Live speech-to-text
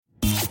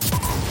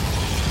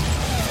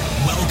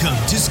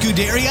Welcome to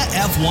Scuderia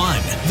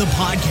F1, the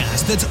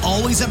podcast that's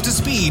always up to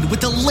speed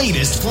with the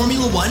latest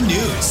Formula One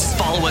news.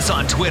 Follow us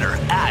on Twitter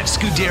at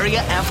Scuderia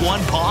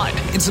F1 Pod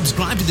and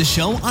subscribe to the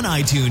show on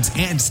iTunes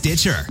and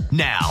Stitcher.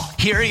 Now,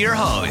 here are your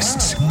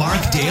hosts,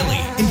 Mark Daly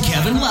and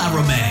Kevin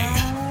Laramie.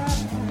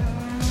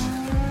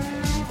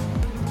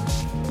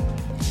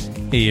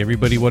 Hey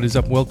everybody, what is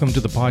up? Welcome to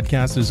the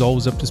podcast. As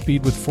always, up to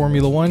speed with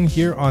Formula One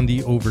here on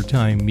the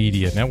Overtime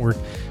Media Network.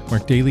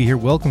 Mark Daly here,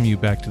 welcome you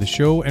back to the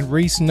show. And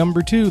race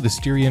number 2, the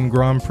Styrian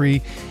Grand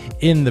Prix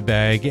in the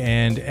bag.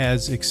 And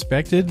as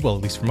expected, well,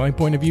 at least from my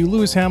point of view,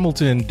 Lewis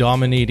Hamilton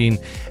dominating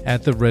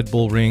at the Red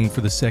Bull Ring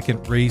for the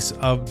second race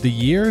of the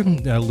year.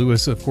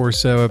 Lewis, of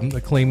course,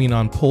 claiming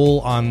on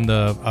pole on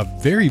a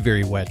very,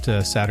 very wet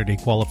Saturday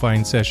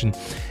qualifying session,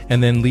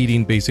 and then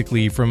leading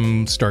basically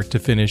from start to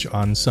finish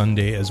on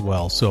Sunday as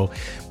well. So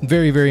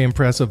very, very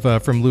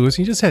impressive from Lewis.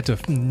 You just had to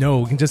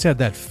know, you just had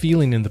that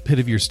feeling in the pit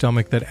of your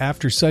stomach that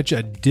after such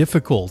a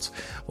difficult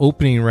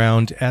opening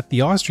round at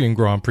the Austrian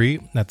Grand Prix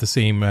at the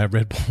same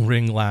Red Bull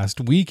Ring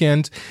last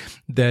weekend,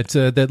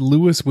 that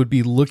Lewis would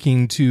be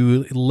looking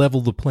to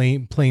level the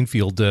playing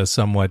field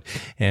somewhat,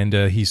 and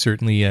he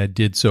certainly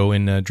did so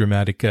in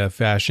dramatic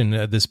fashion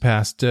this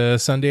past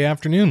Sunday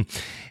afternoon.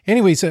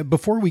 Anyways,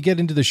 before we get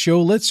into the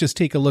show, let's just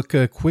take a look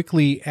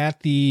quickly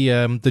at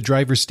the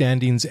driver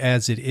standings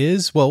as it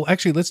is. Well,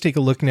 actually, let's take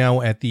a look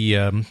now at the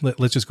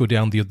let's just go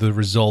down the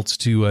results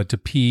to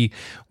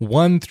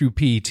P1 through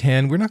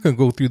P10. We're not going to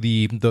go through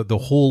the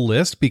whole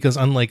list because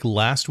unlike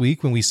last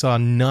week when we saw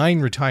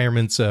 9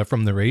 retirements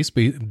from the race,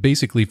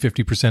 basically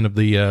 50% of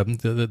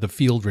the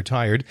field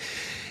retired,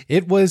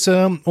 it was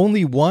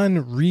only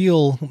one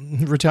real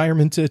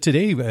retirement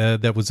today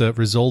that was a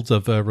result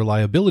of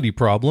reliability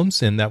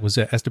problems, and that was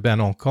Esteban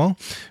Ocon,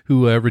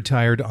 who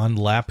retired on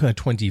lap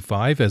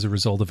 25 as a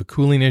result of a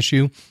cooling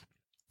issue.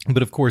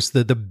 But of course,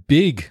 the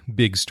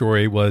big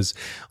story was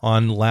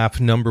on lap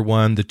number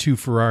 1, the 2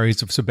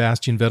 Ferraris of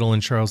Sebastian Vettel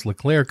and Charles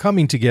Leclerc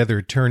coming together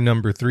at turn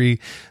number 3.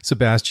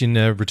 Sebastian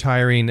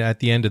retiring at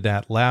the end of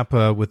that lap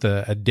with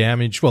a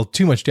damage, well,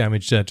 too much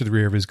damage to the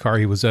rear of his car.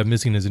 He was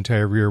missing his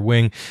entire rear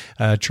wing.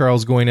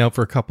 Charles going out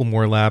for a couple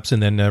more laps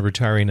and then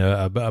retiring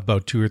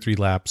about 2 or 3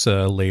 laps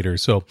later.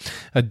 So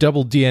a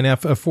double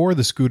DNF for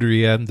the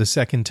Scuderia, the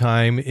second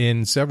time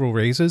in several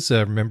races.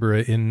 Remember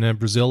in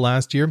Brazil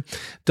last year,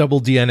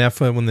 double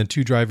DNF when the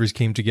 2 drivers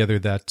came together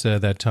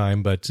that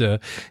time. But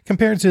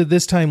compared to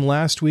this time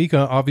last week,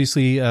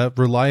 obviously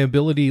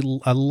reliability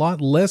a lot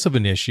less of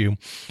an issue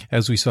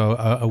as we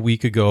saw a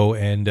week ago.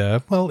 And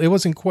well, it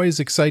wasn't quite as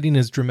exciting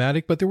as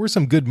dramatic, but there were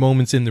some good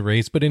moments in the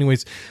race. But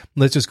anyways,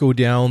 let's just go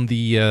down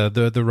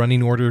the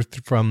running order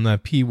from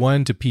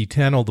P1 to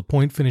P10, all the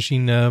point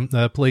finishing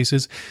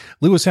places.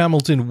 Lewis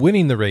Hamilton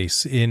winning the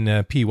race in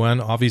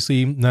P1.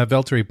 Obviously,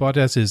 Valtteri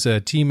Bottas, his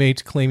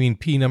teammate, claiming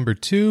P number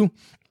 2.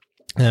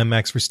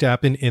 Max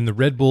Verstappen in the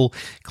Red Bull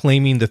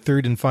claiming the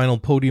 3rd and final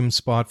podium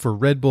spot for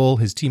Red Bull.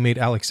 His teammate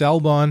Alex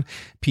Albon,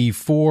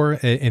 P4,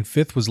 and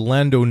 5th was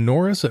Lando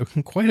Norris.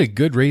 Quite a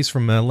good race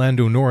from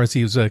Lando Norris.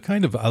 He was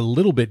kind of a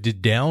little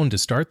bit down to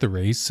start the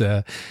race,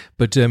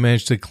 but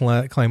managed to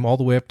climb all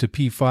the way up to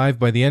P5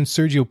 by the end.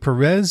 Sergio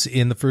Perez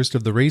in the first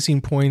of the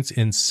Racing Points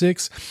in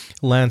 6th.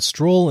 Lance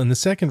Stroll in the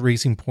second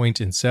Racing Point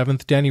in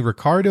 7th. Danny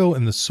Ricciardo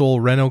in the Sol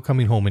Renault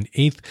coming home in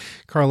 8th.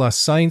 Carlos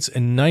Sainz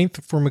in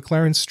 9th for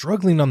McLaren,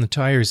 struggling on the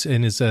tires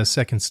in his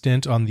second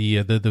stint on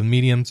the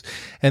mediums,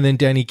 and then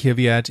Danny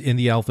Kvyat in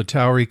the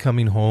AlphaTauri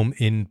coming home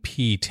in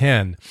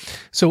P10.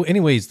 So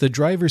anyways, the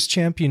Drivers'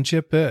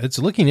 Championship, it's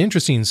looking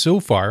interesting so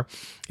far.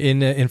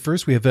 In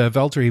first, we have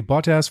Valtteri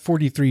Bottas,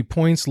 43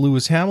 points.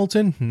 Lewis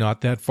Hamilton,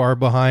 not that far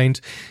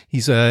behind.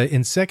 He's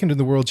in second in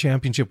the World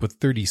Championship with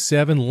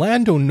 37.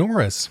 Lando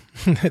Norris,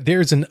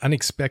 there's an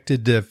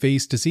unexpected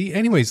face to see.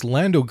 Anyways,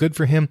 Lando, good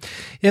for him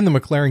in the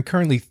McLaren,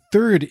 currently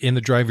 3rd in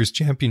the Drivers'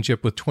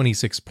 Championship with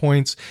 26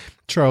 points.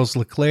 Charles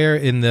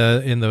Leclerc in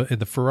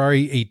the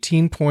Ferrari,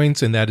 18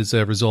 points, and that is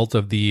a result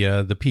of the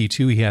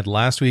P2 he had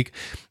last week.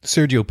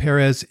 Sergio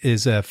Perez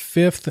is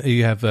 5th.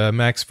 You have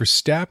Max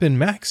Verstappen.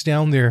 Max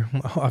down there,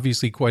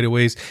 obviously quite a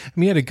ways. I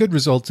mean, he had a good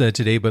result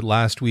today, but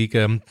last week,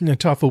 a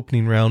tough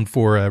opening round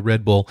for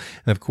Red Bull.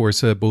 And of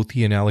course, both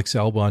he and Alex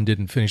Albon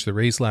didn't finish the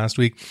race last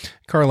week.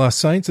 Carlos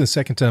Sainz, the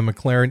second time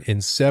McLaren, in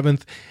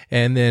 7th.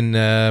 And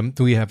then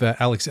we have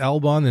Alex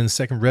Albon in the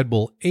second Red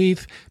Bull,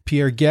 8th.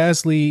 Pierre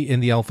Gasly in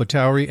the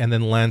AlphaTauri, and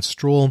then Lance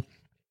Stroll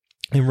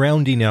and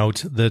rounding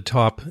out the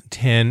top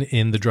 10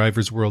 in the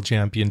Drivers' World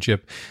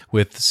Championship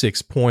with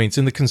 6 points.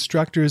 In the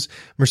Constructors,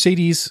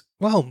 Mercedes,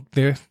 well,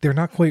 they're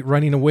not quite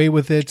running away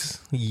with it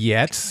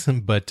yet,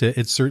 but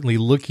it's certainly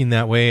looking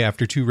that way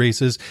after 2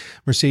 races.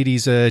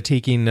 Mercedes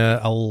taking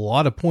a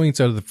lot of points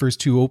out of the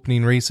first 2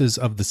 opening races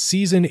of the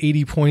season,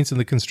 80 points in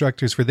the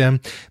Constructors for them.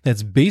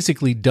 That's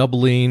basically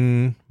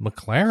doubling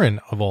McLaren,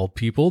 of all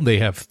people. They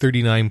have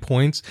 39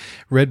 points.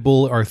 Red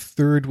Bull are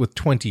 3rd with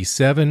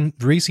 27.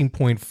 Racing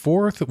Point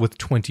 4th with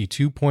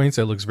 22 points.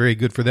 That looks very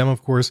good for them,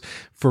 of course.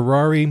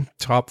 Ferrari,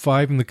 top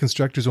 5 in the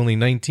Constructors, only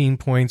 19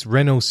 points.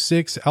 Renault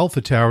 6,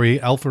 AlphaTauri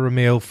Alfa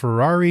Romeo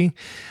Ferrari,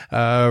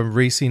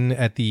 racing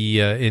at the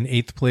in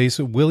 8th place,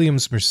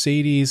 Williams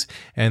Mercedes,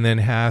 and then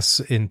Haas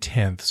in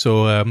 10th.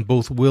 So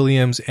both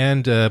Williams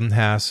and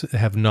Haas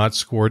have not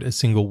scored a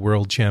single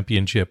world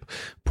championship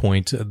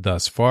point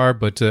thus far,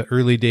 but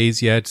early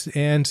days yet.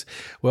 And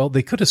well,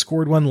 they could have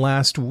scored one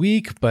last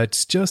week,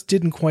 but just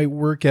didn't quite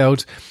work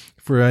out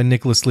for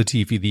Nicholas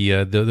Latifi,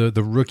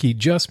 the rookie,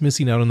 just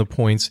missing out on the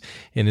points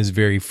in his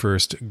very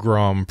first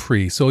Grand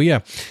Prix. So yeah,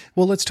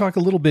 well, let's talk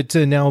a little bit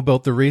now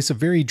about the race. A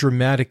very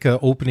dramatic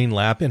opening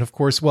lap, and of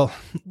course, well,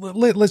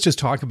 let's just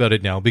talk about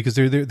it now, because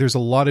there's a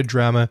lot of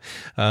drama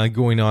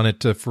going on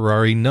at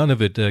Ferrari. None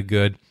of it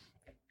good.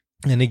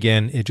 And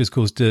again, it just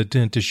goes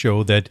to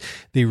show that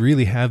they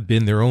really have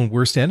been their own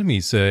worst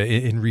enemies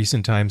in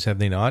recent times, have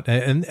they not?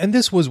 And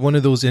this was one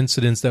of those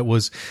incidents that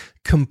was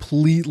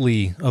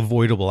completely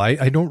avoidable.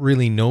 I don't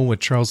really know what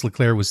Charles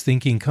Leclerc was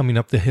thinking coming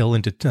up the hill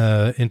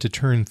into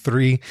turn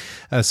 3.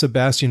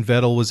 Sebastian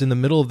Vettel was in the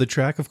middle of the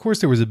track. Of course,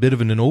 there was a bit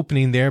of an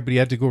opening there, but he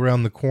had to go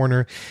around the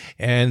corner,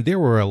 and there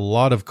were a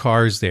lot of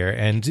cars there.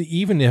 And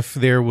even if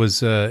there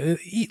was,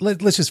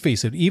 let's just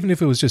face it, even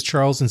if it was just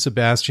Charles and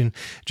Sebastian,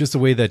 just the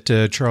way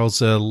that Charles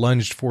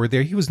lunged forward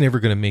there, he was never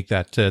going to make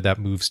that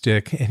move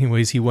stick.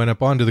 Anyways, he went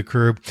up onto the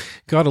curb,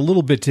 got a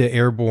little bit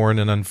airborne,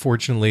 and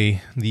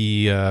unfortunately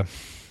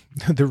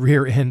the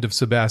rear end of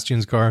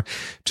Sebastian's car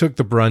took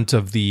the brunt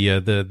of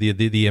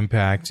the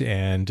impact,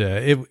 and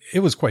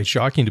it was quite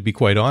shocking, to be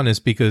quite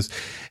honest, because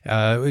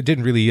it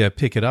didn't really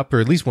pick it up, or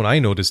at least when I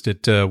noticed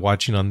it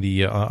watching on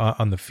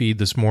the feed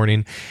this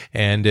morning.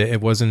 And it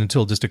wasn't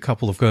until just a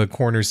couple of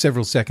corners,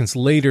 several seconds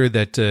later,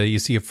 that you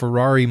see a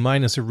Ferrari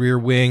minus a rear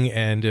wing,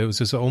 and it was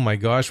just, oh my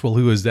gosh, well,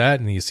 who is that?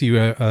 And you see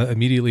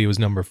immediately it was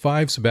number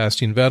 5,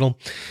 Sebastian Vettel,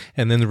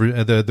 and then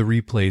the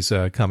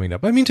replays coming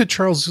up. I mean, to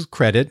Charles'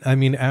 credit, I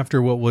mean,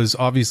 after what was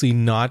obviously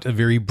not a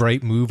very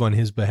bright move on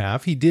his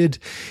behalf, he did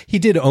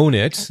own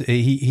it.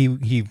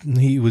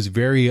 He was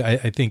very,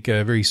 I think,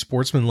 very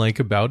sportsmanlike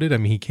about it. I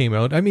mean, he came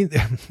out. I mean,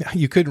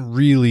 you couldn't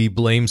really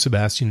blame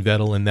Sebastian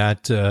Vettel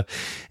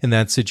in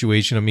that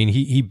situation. I mean,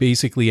 he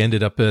basically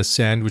ended up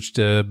sandwiched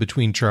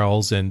between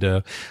Charles and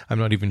I'm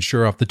not even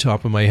sure off the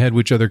top of my head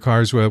which other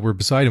cars were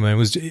beside him.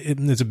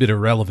 It's a bit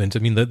irrelevant. I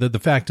mean, the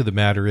fact of the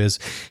matter is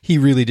he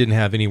really didn't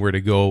have anywhere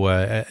to go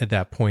at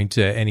that point,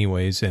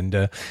 anyways,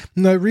 and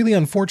really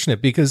unfortunate.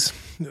 Because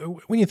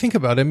when you think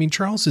about it, I mean,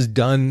 Charles has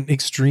done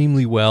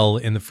extremely well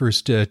in the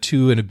first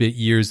 2 and a bit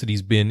years that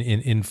he's been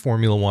in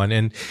Formula One,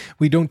 and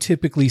we don't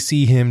typically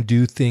see him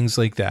do things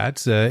like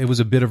that. It was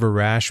a bit of a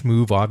rash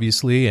move,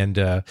 obviously, and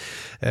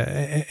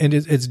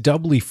it's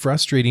doubly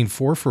frustrating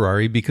for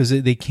Ferrari, because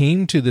they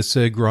came to this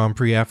Grand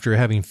Prix after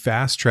having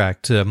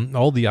fast-tracked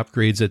all the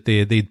upgrades that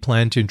they'd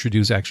planned to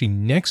introduce actually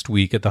next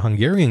week at the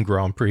Hungarian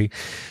Grand Prix.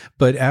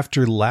 But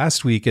after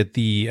last week at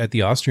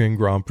the Austrian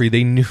Grand Prix,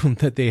 they knew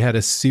that they had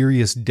a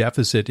serious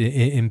deficit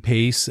in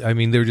pace. I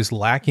mean, they're just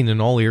lacking in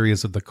all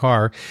areas of the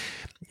car.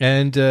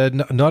 And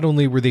not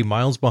only were they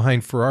miles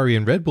behind Ferrari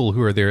and Red Bull,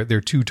 who are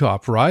their 2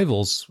 top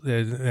rivals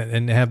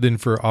and have been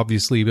for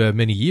obviously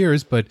many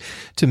years, but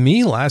to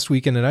me last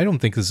weekend, and I don't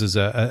think this is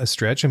a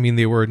stretch, I mean,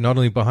 they were not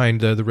only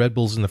behind the Red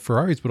Bulls and the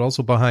Ferraris, but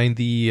also behind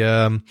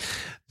the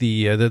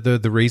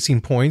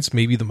Racing Points,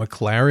 maybe the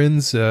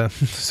McLarens.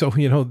 So,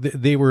 you know,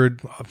 they were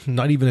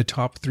not even a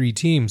top 3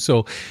 team.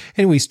 So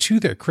anyways, to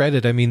their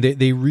credit, I mean,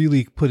 they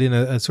really put in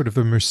a sort of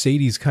a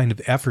Mercedes kind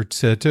of effort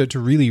to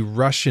really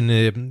rush and,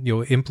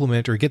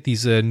 implement or get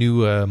these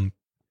new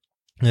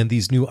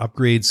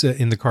upgrades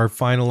in the car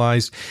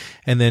finalized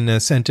and then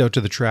sent out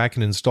to the track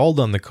and installed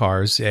on the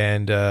cars.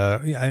 And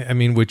I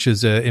mean, which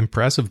is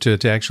impressive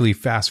to actually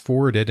fast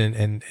forward it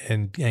and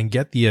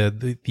get the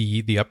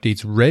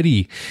updates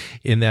ready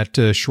in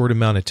that short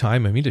amount of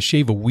time. I mean, to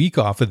shave a week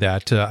off of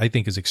that, I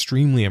think is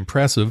extremely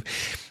impressive.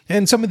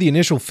 And some of the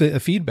initial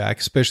feedback,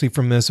 especially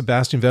from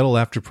Sebastian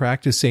Vettel after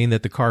practice, saying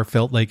that the car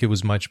felt like it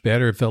was much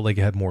better. It felt like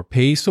it had more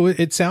pace. So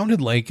it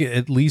sounded like,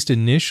 at least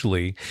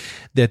initially,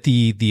 that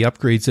the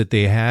upgrades that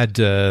they had,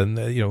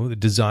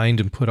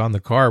 designed and put on the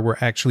car were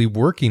actually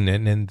working,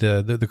 and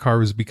the car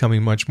was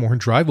becoming much more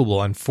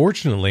drivable.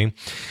 Unfortunately,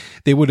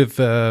 they would have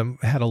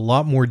had a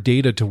lot more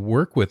data to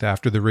work with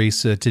after the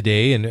race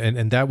today,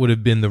 and that would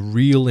have been the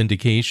real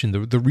indication,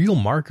 the real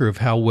marker of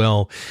how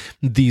well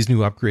these new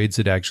upgrades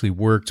had actually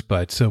worked.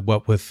 But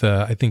what with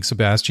I think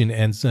Sebastian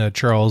and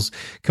Charles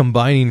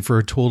combining for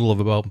a total of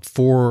about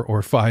 4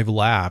 or 5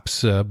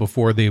 laps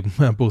before they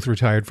both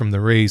retired from the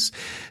race,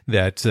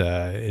 that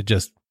it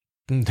just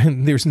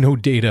there's no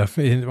data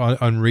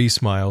on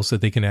race miles that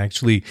they can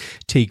actually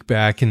take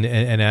back and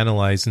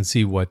analyze and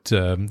see what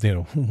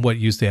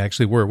use they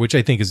actually were, which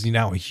I think is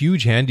now a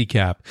huge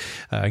handicap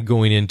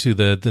going into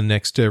the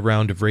next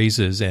round of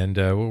races. And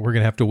we're going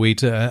to have to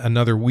wait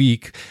another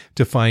week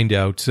to find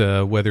out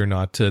whether or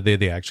not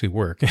they actually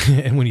work.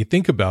 And when you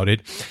think about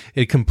it,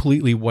 it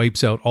completely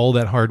wipes out all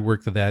that hard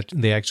work that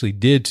they actually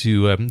did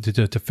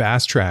to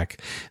fast track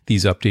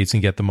these updates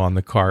and get them on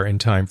the car in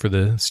time for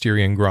the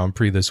Styrian Grand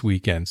Prix this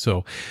weekend. So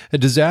So a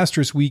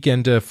disastrous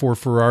weekend for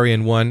Ferrari,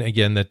 and one,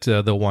 again, that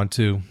they'll want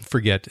to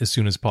forget as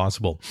soon as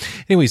possible.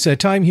 Anyways,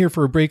 time here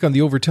for a break on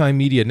the Overtime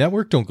Media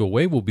Network. Don't go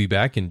away. We'll be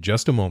back in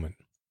just a moment.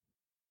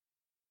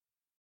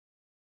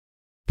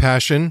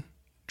 Passion,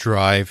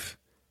 drive,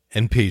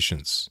 and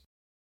patience.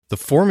 The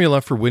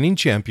formula for winning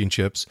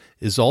championships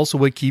is also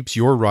what keeps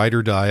your ride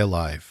or die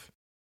alive.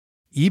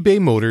 eBay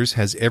Motors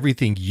has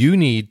everything you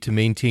need to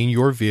maintain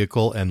your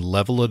vehicle and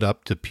level it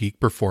up to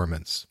peak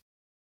performance.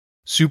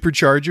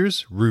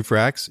 Superchargers, roof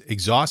racks,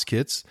 exhaust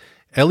kits,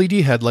 LED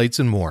headlights,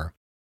 and more.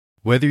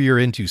 Whether you're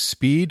into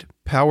speed,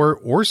 power,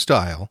 or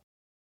style,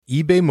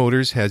 eBay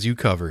Motors has you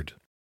covered.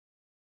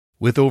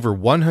 With over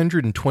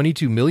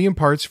 122 million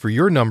parts for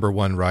your number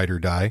one ride or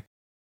die,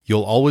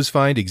 you'll always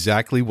find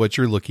exactly what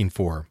you're looking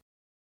for.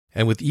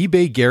 And with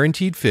eBay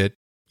Guaranteed Fit,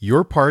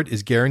 your part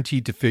is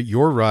guaranteed to fit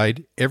your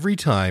ride every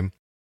time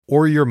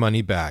or your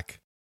money back.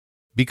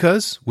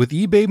 Because with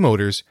eBay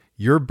Motors,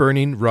 you're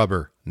burning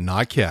rubber,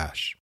 not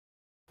cash.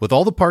 With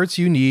all the parts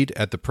you need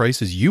at the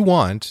prices you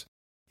want,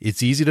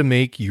 it's easy to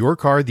make your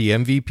car the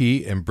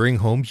MVP and bring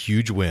home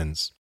huge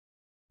wins.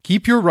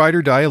 Keep your ride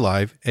or die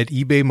alive at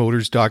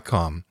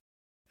ebaymotors.com.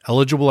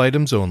 Eligible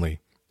items only.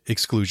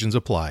 Exclusions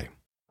apply.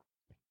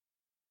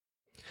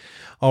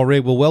 All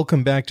right, well,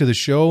 welcome back to the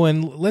show,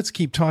 and let's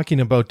keep talking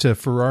about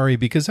Ferrari,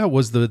 because that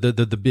was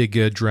the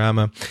big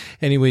drama.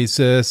 Anyways,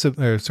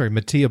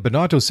 Mattia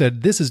Binotto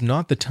said this is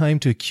not the time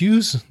to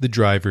accuse the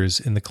drivers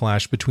in the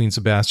clash between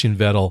Sebastian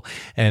Vettel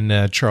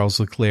and Charles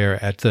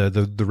Leclerc at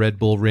the Red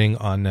Bull Ring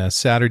on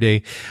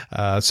Sunday.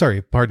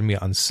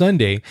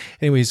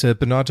 Anyways,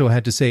 Binotto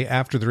had to say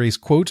after the race,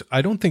 quote,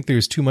 "I don't think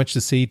there's too much to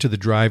say to the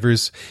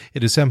drivers.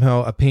 It is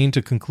somehow a pain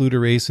to conclude a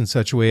race in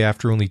such a way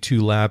after only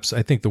 2 laps.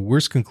 I think the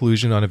worst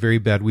conclusion on a very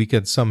bad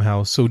weekend,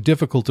 somehow so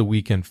difficult a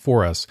weekend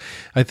for us.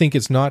 I think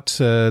it's not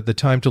the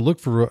time to look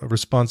for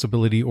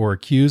responsibility or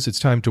accuse. It's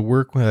time to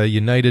work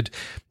united.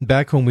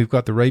 Back home, we've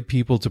got the right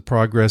people to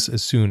progress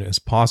as soon as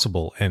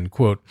possible," end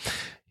quote.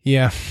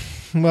 Yeah.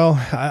 Well,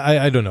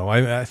 I don't know.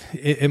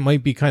 It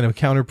might be kind of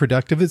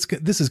counterproductive.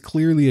 This is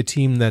clearly a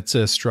team that's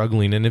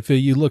struggling. And if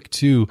you look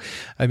too,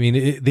 I mean,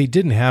 they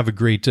didn't have a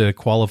great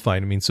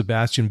qualifying. I mean,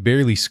 Sebastian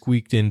barely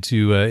squeaked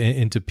into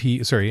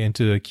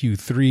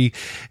Q3,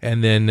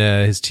 and then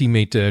his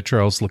teammate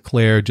Charles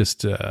Leclerc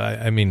just,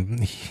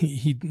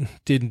 he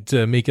didn't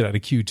make it out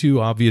of Q2,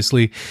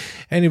 obviously,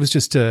 and it was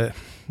just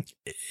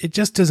it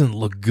just doesn't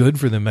look good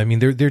for them. I mean,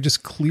 they're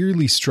just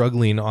clearly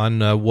struggling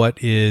on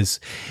what is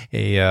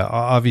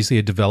obviously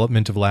a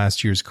development of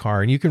last year's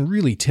car, and you can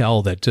really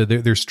tell that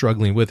they're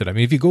struggling with it. I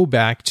mean, if you go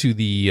back to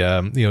the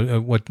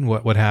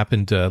what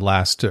happened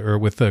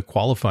with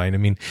qualifying, I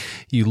mean,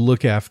 you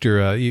look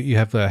after you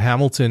have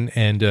Hamilton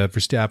and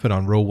Verstappen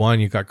on row 1.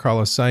 You got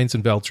Carlos Sainz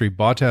and Valtteri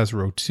Bottas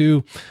row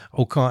 2,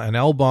 Ocon and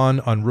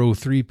Albon on row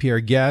 3,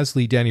 Pierre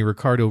Gasly, Danny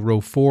Ricciardo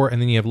row 4,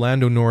 and then you have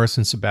Lando Norris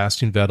and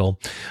Sebastian Vettel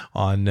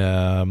on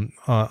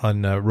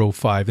row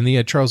 5. And then you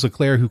had Charles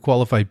Leclerc, who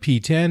qualified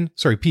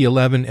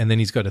P11, and then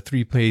he's got a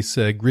 3-place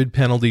grid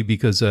penalty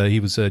because he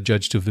was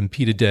judged to have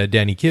impeded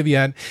Danny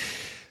Kvyat.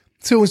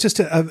 So it was just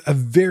a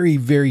very,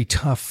 very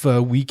tough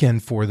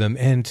weekend for them,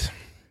 and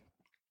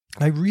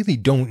I really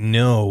don't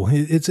know.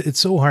 It's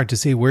so hard to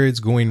say where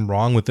it's going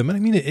wrong with them. And I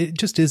mean, it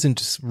just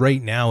isn't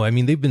right now. I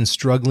mean, they've been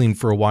struggling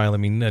for a while. I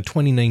mean,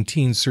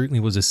 2019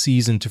 certainly was a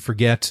season to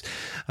forget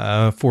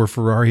for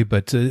Ferrari,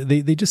 but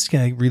they just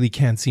really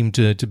can't seem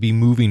to be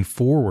moving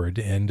forward.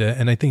 And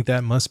I think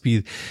that must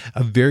be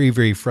a very,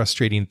 very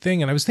frustrating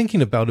thing. And I was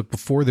thinking about it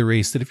before the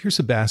race, that if you're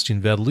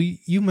Sebastian Vettel,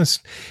 you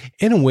must,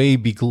 in a way,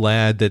 be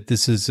glad that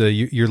this is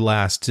your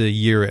last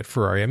year at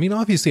Ferrari. I mean,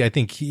 obviously, I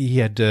think he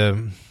had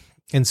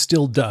and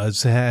still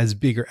has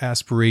bigger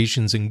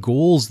aspirations and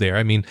goals there.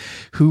 I mean,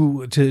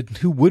 who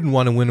wouldn't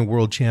want to win a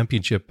world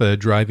championship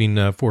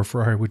driving for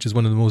Ferrari, which is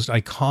one of the most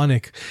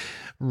iconic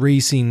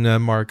racing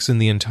marks in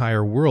the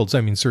entire world. So,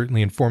 I mean,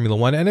 certainly in Formula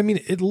One. And I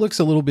mean, it looks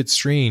a little bit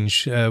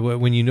strange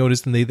when you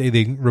notice, and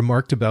they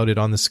remarked about it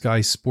on the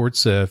Sky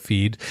Sports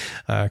feed,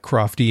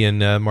 Crofty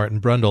and Martin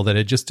Brundle, that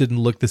it just didn't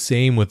look the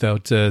same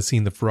without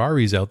seeing the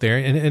Ferraris out there.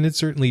 And it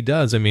certainly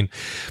does. I mean,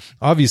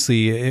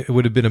 obviously, it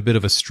would have been a bit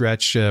of a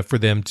stretch for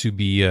them to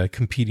be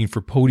competing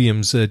for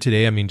podiums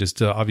today. I mean,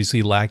 just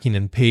obviously lacking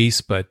in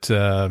pace, but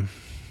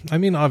I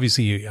mean,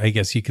 obviously, I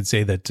guess you could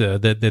say that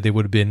that they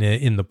would have been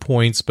in the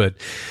points, but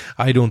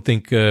I don't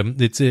think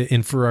it's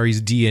in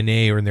Ferrari's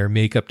DNA or in their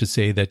makeup to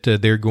say that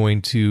they're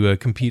going to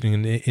compete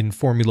in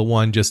Formula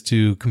One just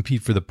to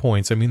compete for the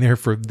points. I mean,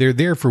 they're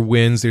there for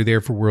wins, they're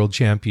there for world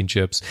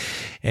championships,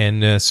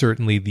 and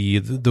certainly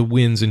the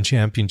wins and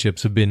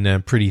championships have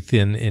been pretty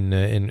thin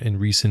in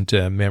recent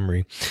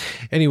memory.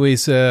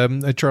 Anyways,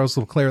 Charles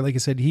Leclerc, like I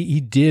said,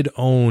 he did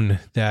own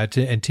that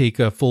and take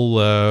a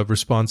full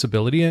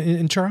responsibility.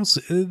 And Charles,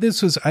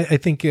 this was, I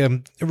think,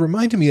 it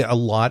reminded me a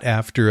lot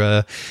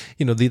after,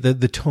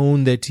 the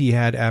tone that he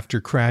had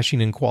after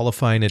crashing and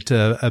qualifying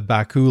at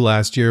Baku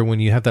last year, when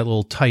you have that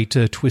little tight,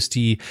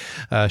 twisty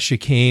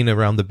chicane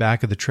around the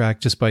back of the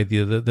track just by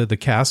the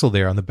castle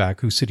there on the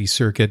Baku City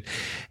Circuit.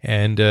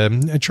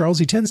 And Charles,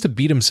 he tends to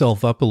beat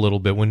himself up a little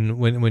bit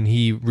when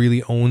he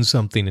really owns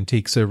something and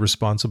takes a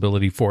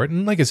responsibility for it.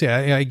 And like I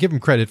say, I give him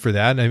credit for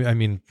that. I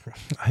mean,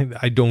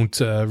 I don't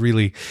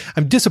really,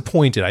 I'm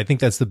disappointed. I think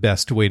that's the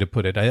best way to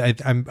put it.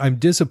 I'm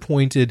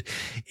disappointed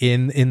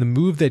in the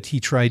move that he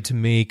tried to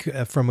make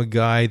from a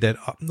guy that,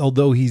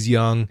 although he's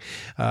young,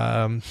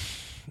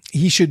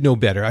 he should know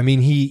better. I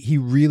mean, he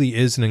really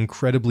is an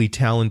incredibly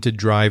talented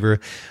driver.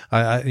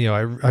 I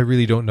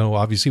really don't know,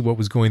 obviously, what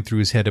was going through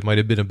his head. It might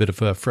have been a bit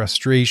of a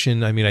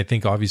frustration. I mean, I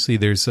think obviously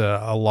there's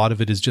a lot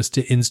of it is just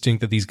to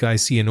instinct that these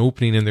guys see an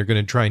opening and they're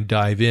going to try and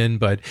dive in.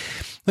 But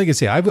like I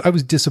say, I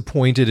was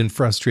disappointed and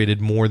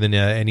frustrated more than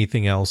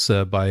anything else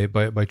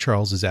by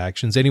Charles's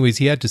actions. Anyways,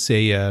 he had to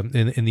say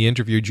in the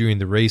interview during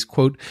the race,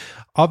 quote,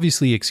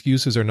 "Obviously,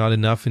 excuses are not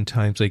enough in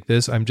times like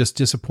this. I'm just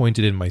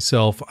disappointed in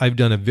myself. I've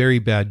done a very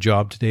bad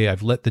job today.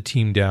 I've let the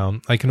team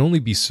down. I can only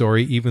be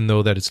sorry, even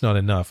though that it's not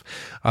enough.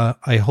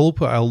 I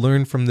hope I'll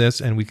learn from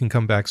this and we can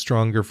come back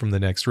stronger from the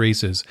next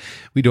races.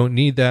 We don't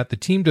need that. The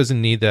team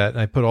doesn't need that.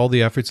 I put all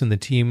the efforts in the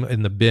team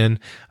in the bin.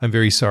 I'm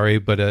very sorry,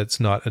 but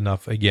it's not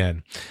enough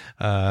again."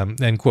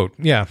 End quote.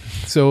 Yeah.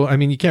 So, I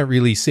mean, you can't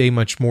really say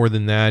much more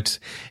than that.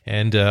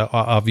 And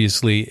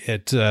obviously,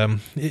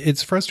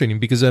 it's frustrating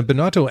because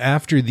Binotto,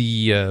 after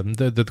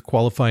the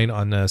qualifying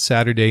on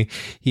Saturday,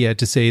 he had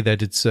to say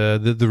that it's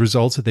the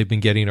results that they've been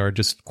getting are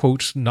just,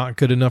 quote, not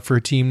good enough for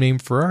a team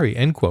named Ferrari,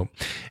 end quote.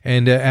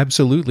 And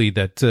absolutely,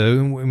 that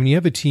when you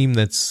have a team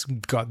that's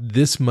got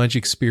this much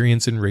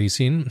experience in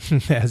racing,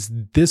 has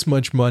this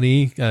much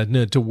money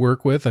to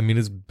work with, I mean,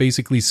 it's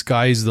basically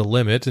sky's the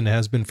limit and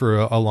has been for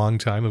a long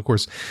time. Of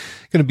course,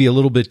 going to be a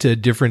little bit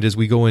different as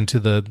we go into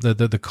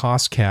the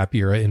cost cap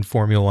era in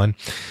Formula One.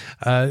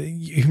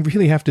 You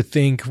really have to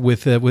think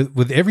with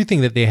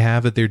everything that they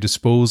have at their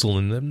disposal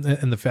and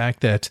the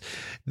fact that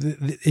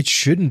it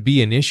shouldn't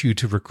be an issue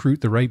to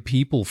recruit the right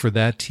people for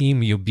that team.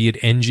 Be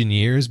it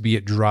engineers, be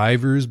it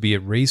drivers, be it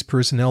race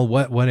personnel,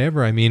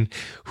 whatever. I mean,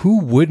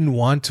 who wouldn't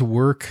want to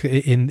work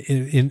in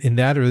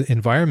that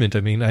environment?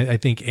 I mean, I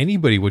think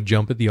anybody would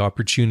jump at the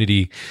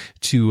opportunity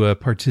to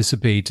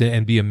participate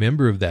and be a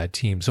member of that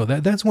team. So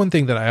that's one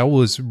thing that I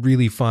always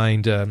really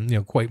find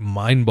quite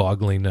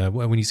mind-boggling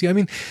when you see. I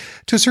mean,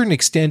 to a certain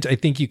extent, I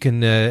think you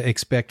can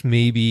expect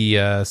maybe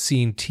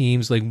seeing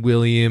teams like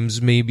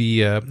Williams, maybe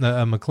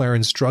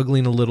McLaren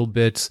struggling a little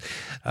bit.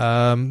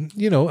 I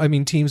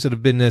mean, teams that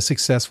have been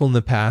successful in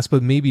the past,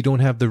 but maybe don't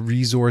have the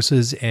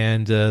resources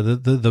and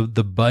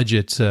the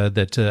budget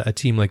that a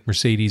team like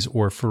Mercedes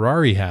or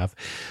Ferrari have.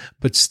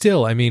 But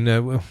still, I mean,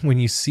 when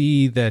you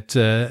see that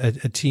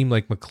a team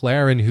like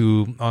McLaren,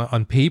 who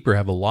on paper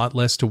have a lot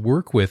less to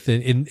work with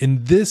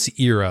in this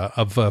era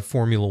of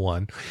Formula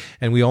One,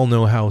 and we all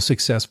know how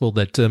successful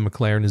that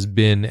McLaren has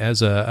been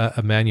as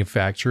a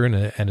manufacturer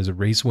and as a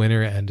race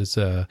winner and as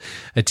a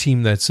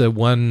team that's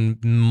won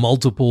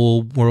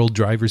multiple World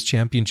Drivers'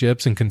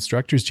 Championships and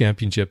Constructors'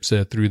 Championships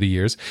through the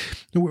years.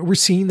 We're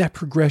seeing that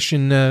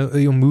progression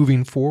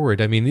moving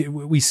forward. I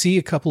mean, we see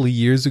a couple of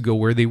years ago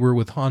where they were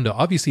with Honda.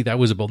 Obviously, that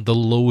was about the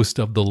lowest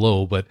of the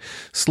low, but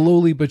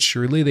slowly but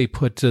surely they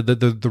put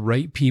the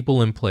right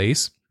people in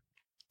place.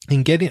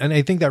 And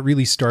I think that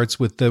really starts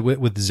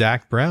with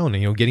Zach Brown,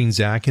 getting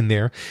Zach in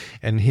there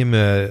and him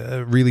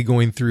really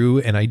going through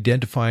and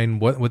identifying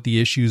what the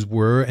issues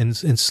were and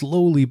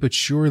slowly but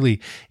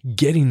surely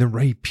getting the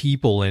right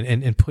people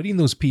and putting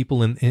those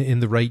people in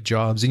the right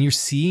jobs. And you're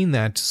seeing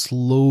that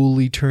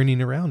slowly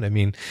turning around. I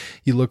mean,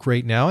 you look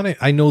right now, and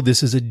I know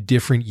this is a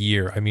different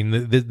year. I mean,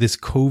 this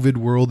COVID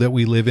world that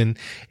we live in,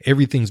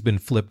 everything's been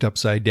flipped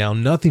upside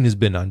down. Nothing has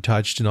been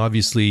untouched. And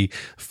obviously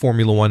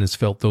Formula One has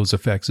felt those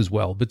effects as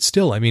well. But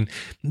still, I mean,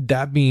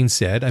 that being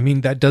said, I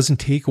mean, that doesn't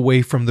take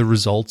away from the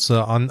results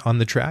on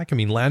the track. I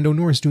mean, Lando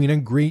Norris doing a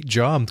great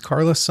job.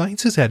 Carlos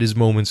Sainz has had his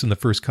moments in the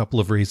first couple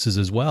of races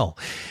as well.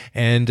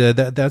 And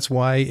that's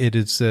why it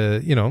is,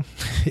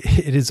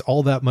 it is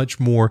all that much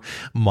more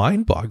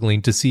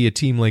mind-boggling to see a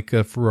team like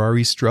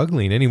Ferrari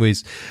struggling.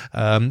 Anyways,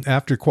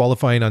 after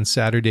qualifying on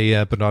Saturday,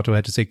 Binotto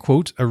had to say,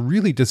 quote, "A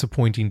really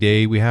disappointing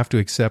day. We have to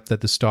accept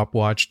that the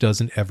stopwatch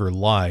doesn't ever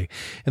lie.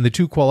 In the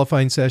two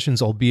qualifying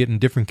sessions, albeit in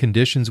different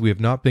conditions, we have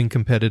not been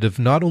competitive,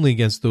 not only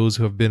against those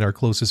who have been our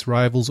closest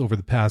rivals over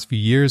the past few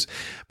years,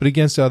 but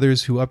against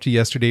others who up to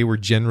yesterday were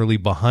generally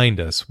behind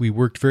us. We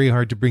worked very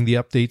hard to bring the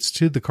updates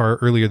to the car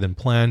earlier than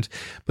planned,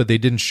 but they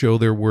didn't show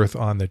their worth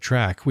on the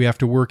track. We have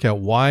to work out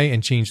why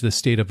and change the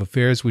state of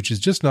affairs, which is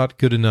just not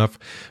good enough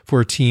for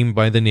a team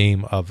by the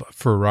name of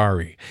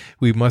Ferrari.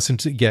 We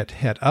mustn't get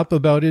het up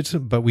about it,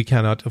 but we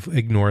cannot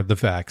ignore the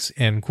facts,"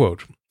 end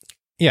quote.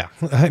 Yeah,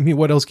 I mean,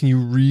 what else can you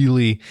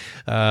really,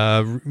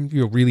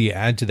 really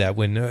add to that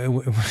when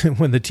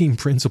the team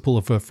principal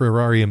of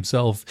Ferrari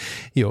himself,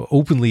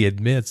 openly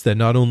admits that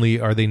not only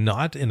are they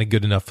not in a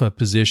good enough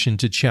position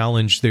to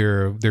challenge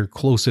their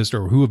closest,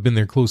 or who have been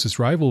their closest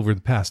rival over the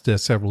past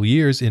several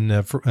years in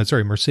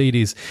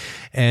Mercedes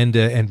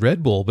and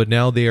Red Bull, but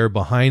now they are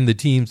behind the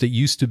teams that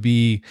used to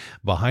be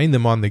behind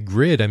them on the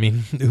grid. I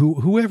mean,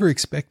 whoever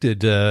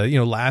expected,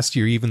 last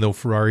year, even though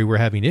Ferrari were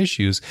having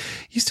issues,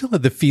 you still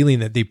had the feeling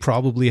that they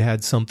probably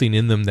had something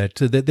in them that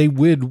they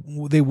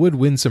would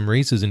win some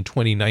races in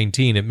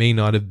 2019. It may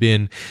not have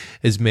been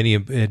as many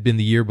had been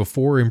the year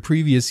before in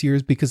previous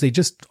years, because they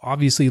just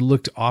obviously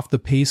looked off the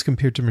pace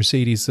compared to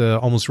Mercedes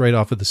almost right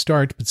off of the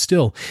start. But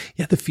still,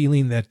 you had the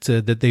feeling that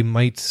they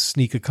might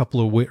sneak a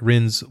couple of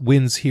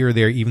wins here or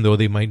there, even though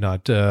they might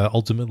not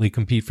ultimately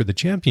compete for the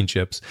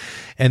championships.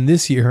 And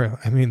this year,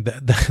 I mean,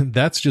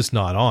 that's just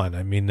not on.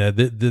 I mean,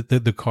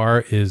 the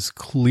car is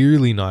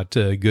clearly not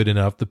good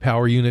enough. The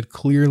power unit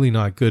clearly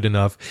not good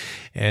enough.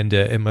 And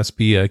it must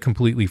be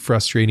completely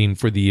frustrating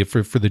for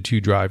the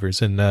two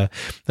drivers. And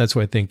that's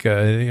why I think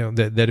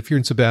that if you're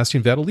in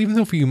Sebastian Vettel, even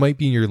though you might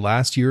be in your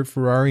last year at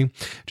Ferrari,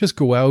 just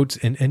go out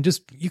and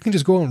you can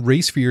just go out and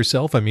race for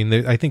yourself. I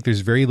mean, I think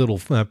there's very little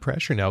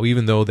pressure now,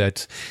 even though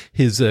that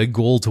his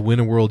goal to win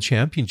a world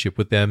championship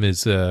with them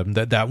is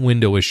that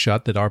window is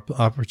shut, that our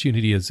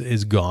opportunity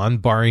is gone,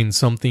 barring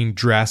something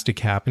drastic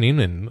happening.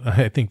 And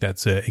I think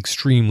that's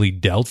extremely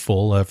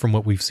doubtful from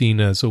what we've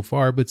seen so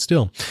far. But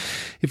still,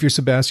 if you're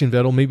Sebastian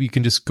Vettel, maybe you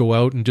can just go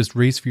out and just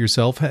race for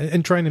yourself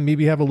and trying to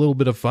maybe have a little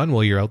bit of fun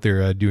while you're out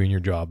there doing your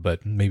job.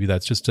 But maybe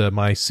that's just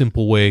my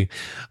simple way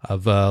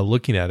of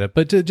looking at it.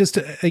 But just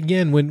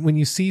again, when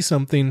you see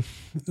something,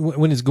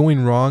 when it's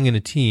going wrong in a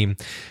team,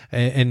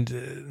 and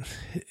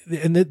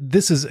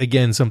this is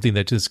again something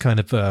that just kind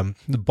of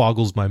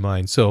boggles my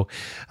mind. So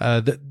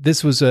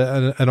this was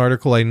an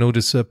article I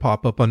noticed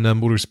pop up on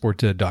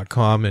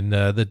motorsport.com, and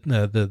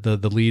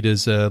the lead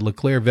is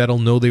Leclerc,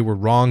 Vettel know they were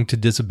wrong to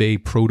disobey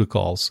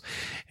protocols.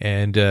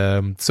 And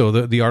so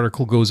the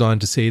article goes on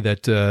to say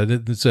that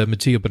it's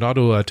Matteo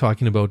Binotto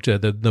talking about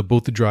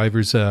both the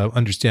drivers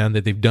understand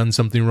that they've done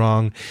something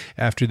wrong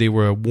after they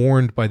were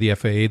warned by the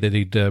FIA that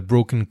they'd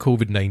broken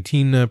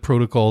COVID-19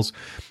 protocols.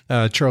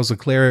 Charles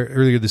Leclerc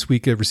earlier this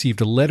week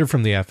received a letter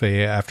from the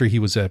FIA after he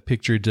was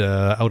pictured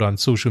out on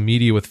social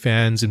media with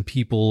fans and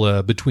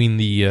people between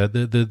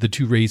the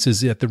two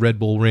races at the Red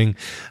Bull Ring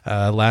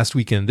last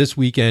weekend. This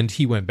weekend,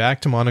 he went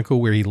back to Monaco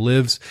where he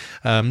lives.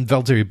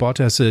 Valtteri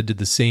Bottas did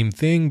the same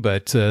thing,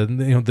 but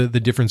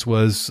the difference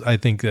was, I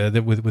think,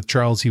 that with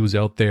Charles, he was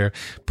out there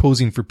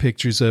posing for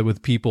pictures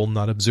with people,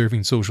 not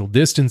observing social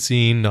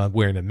distancing, not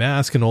wearing a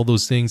mask, and all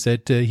those things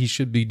that he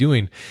should be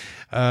doing.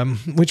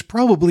 Which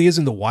probably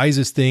isn't the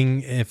wisest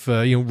thing if,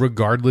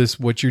 regardless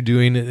what you're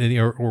doing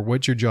or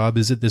what your job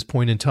is at this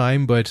point in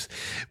time. But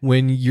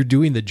when you're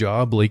doing the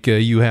job, like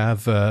you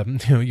have,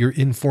 you're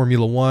in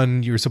Formula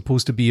One, you're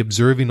supposed to be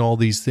observing all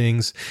these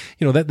things,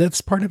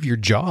 that's part of your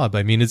job.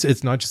 I mean,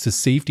 it's not just a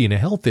safety and a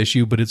health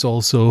issue, but it's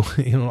also,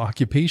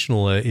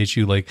 occupational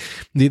issue. Like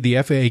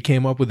the FAA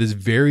came up with this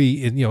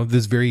very,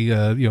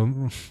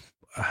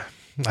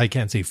 I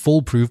can't say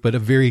foolproof, but a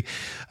very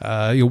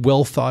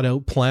well thought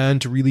out plan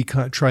to really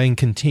try and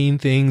contain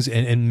things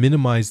and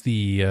minimize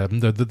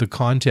the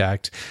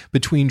contact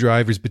between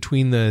drivers,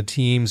 between the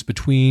teams,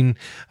 between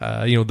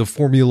the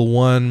Formula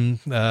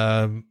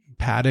One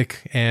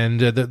paddock and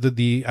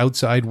the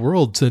outside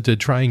world to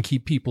try and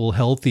keep people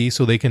healthy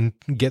so they can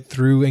get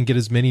through and get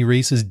as many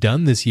races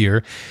done this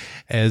year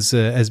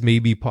as may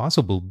be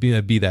possible,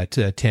 be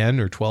that 10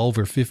 or 12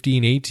 or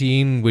 15,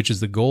 18, which is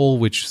the goal,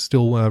 which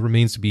still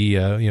remains to be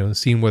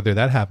seen whether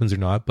that happens or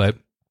not. But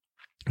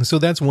so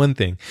that's one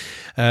thing.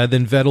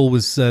 Then Vettel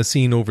was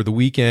seen over the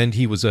weekend.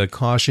 He was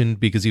cautioned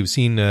because he was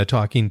seen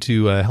talking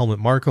to Helmut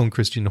Marko and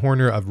Christian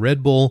Horner of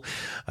Red Bull.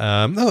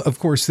 Of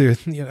course,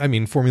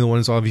 Formula One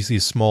is obviously a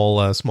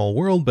small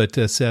world,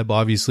 but Seb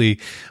obviously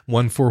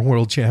won 4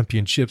 world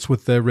championships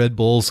with Red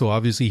Bull, so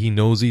obviously he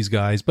knows these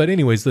guys. But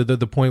anyways,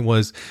 the point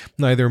was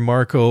neither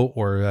Marko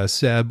or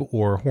Seb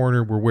or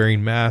Horner were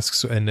wearing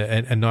masks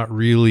and not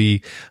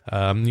really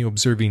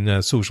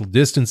observing social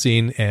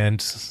distancing,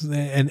 and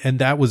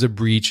that was a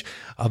breach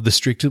of the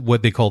strict,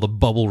 what they call the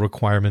bubble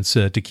requirements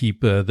to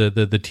keep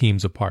the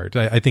teams apart.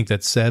 I think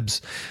that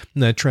Seb's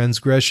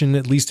transgression,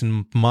 at least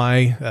in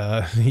my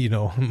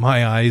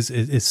my eyes,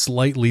 is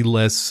slightly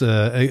less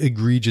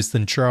egregious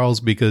than Charles,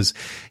 because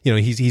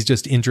he's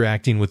just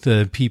interacting with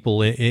the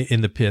people in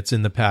the pits,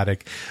 in the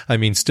paddock. I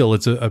mean, still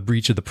it's a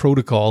breach of the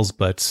protocols,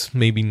 but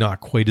maybe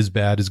not quite as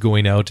bad as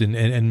going out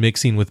and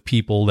mixing with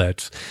people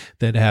that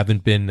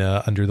haven't been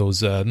under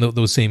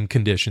those same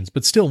conditions.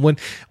 But still, when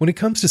it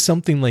comes to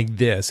something like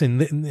this,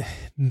 and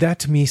that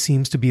to me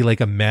seems to be like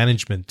a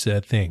management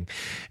thing,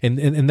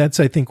 and that's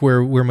I think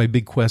where my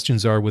big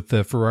questions are with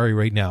Ferrari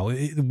right now.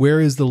 Where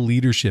is the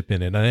leadership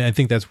in it? I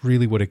think that's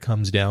really what it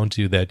comes down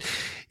to. That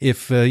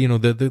if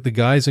the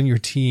guys on your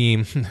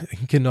team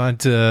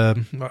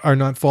are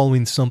not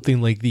following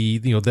something like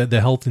the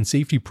health and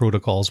safety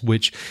protocols,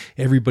 which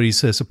everybody's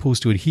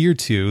supposed to adhere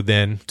to,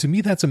 then to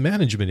me that's a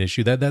management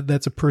issue.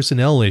 That's a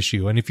personnel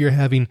issue. And if you're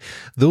having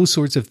those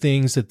sorts of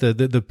things that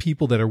the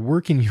people that are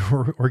working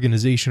your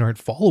organization aren't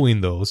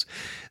following those,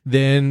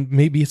 then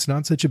maybe it's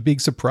not such a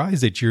big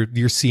surprise that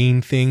you're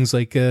seeing things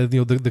like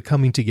the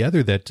coming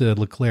together that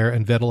Leclerc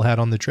and Vettel had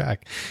on the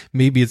track.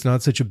 Maybe it's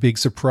not such a big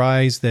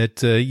surprise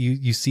that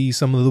you see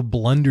some of the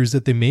blunders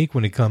that they make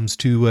when it comes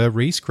to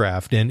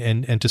racecraft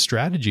and to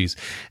strategies.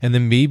 And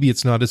then maybe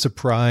it's not a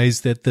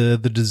surprise that the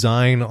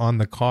design on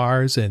the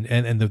cars and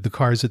the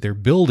cars that they're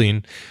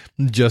building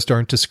just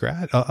aren't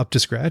up to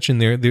scratch,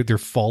 and they're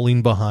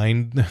falling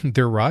behind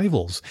their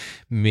rivals.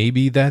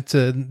 Maybe that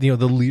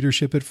the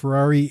leadership at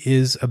Ferrari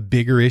is a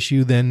bigger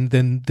issue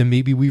than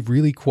maybe we've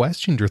really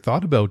questioned or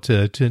thought about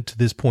to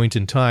this point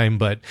in time.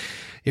 But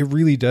it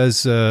really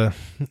does.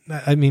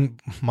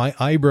 My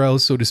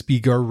eyebrows, so to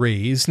speak, are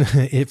raised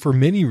for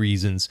many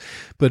reasons.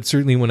 But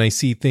certainly when I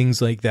see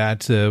things like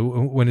that,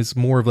 when it's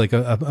more of like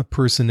a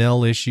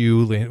personnel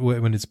issue,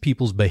 when it's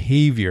people's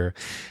behavior,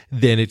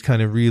 then it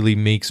kind of really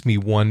makes me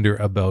wonder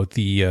about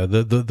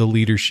the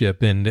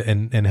leadership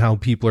and how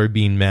people are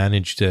being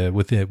managed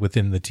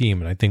within the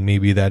team. And I think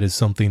maybe that is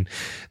something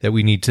that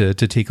we need to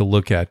take a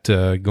look at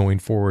going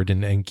forward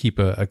and keep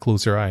a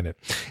closer eye on it.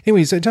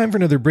 Anyways, time for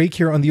another break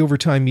here on the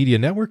Overtime Media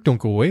Network. Don't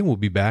go away. We'll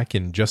be back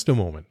in just a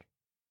moment.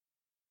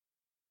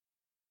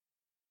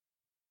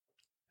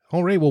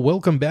 All right, well,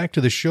 welcome back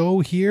to the show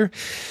here.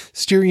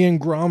 Styrian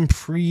Grand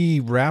Prix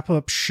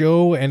wrap-up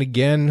show. And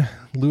again,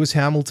 Lewis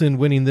Hamilton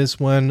winning this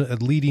one,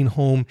 leading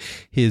home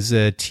his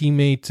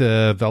teammate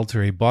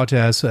Valtteri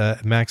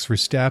Bottas, Max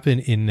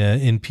Verstappen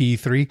in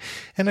P3.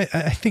 And I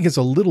think it's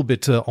a little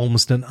bit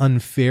almost an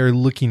unfair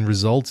looking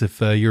result if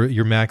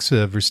you're Max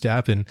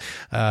Verstappen.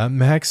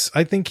 Max,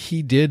 I think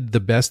he did the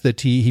best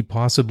that he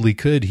possibly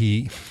could.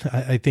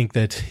 I think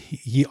that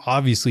he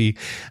obviously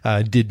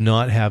did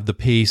not have the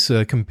pace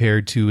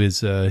compared to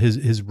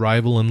his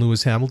rival in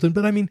Lewis Hamilton,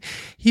 but I mean,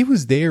 he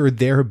was there or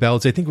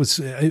thereabouts. I think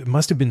it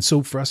must have been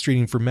so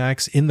frustrating for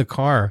Max in the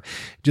car,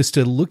 just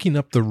looking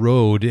up the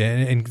road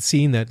and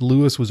seeing that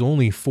Lewis was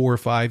only 4 or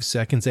 5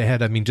 seconds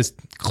ahead. I mean, just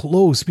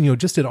close,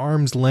 just at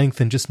arm's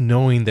length, and just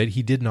knowing that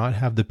he did not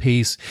have the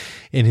pace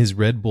in his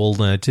Red Bull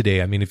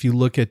today. I mean, if you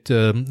look at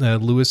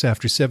Lewis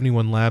after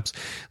 71 laps,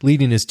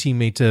 leading his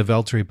teammate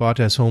Valtteri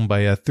Bottas home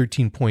by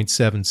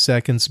 13.7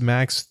 seconds,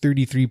 Max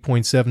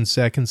 33.7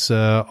 seconds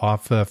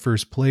off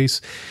first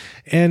place.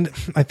 And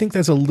I think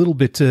that's a little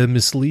bit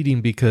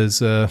misleading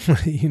because,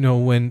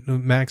 when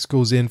Max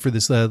goes in for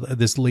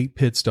this late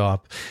pit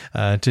stop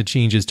to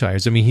change his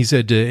tires, I mean, he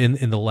said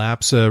in the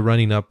laps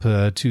running up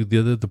to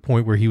the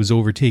point where he was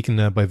overtaken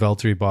by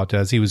Valtteri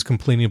Bottas, he was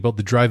complaining about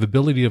the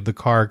drivability of the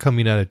car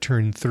coming out of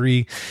turn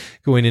 3,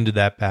 going into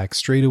that back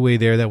straightaway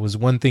there. That was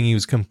one thing he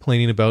was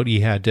complaining about.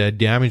 He had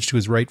damage to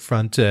his right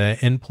front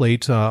end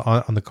plate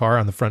on the car,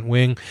 on the front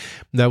wing.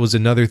 That was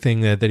another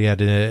thing that he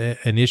had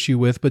an issue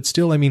with. But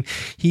still, I mean,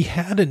 he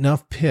had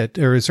enough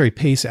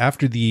pace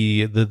after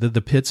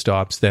the pit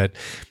stops that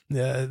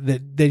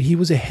he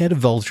was ahead of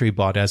Valtteri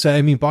Bottas.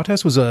 I mean,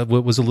 Bottas was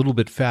a little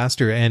bit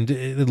faster, and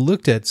it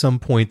looked at some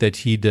point that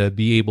he'd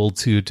be able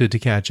to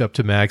catch up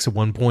to Max. At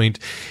one point,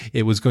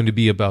 it was going to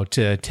be about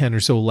 10 or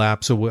so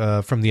laps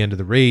from the end of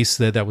the race.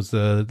 That was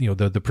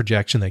the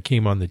projection that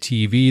came on the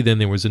TV. Then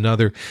there was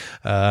another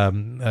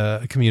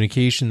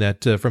communication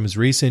that from his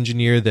race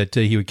engineer that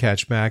he would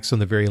catch Max on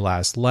the very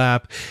last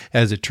lap.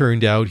 As it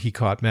turned out, he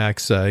caught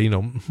Max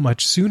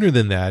much sooner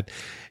than that.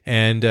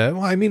 And,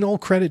 all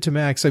credit to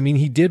Max. I mean,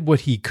 he did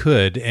what he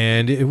could,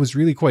 and it was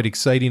really quite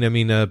exciting. I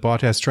mean,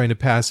 Bottas trying to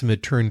pass him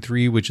at turn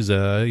 3, which is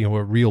a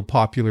real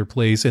popular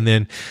place, and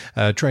then,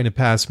 trying to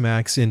pass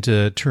Max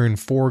into turn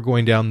 4,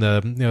 going down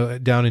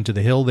down into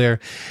the hill there.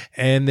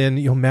 And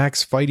then,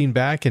 Max fighting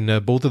back,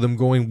 and, both of them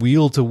going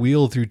wheel to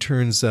wheel through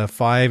turns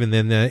 5 and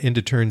then,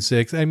 into turn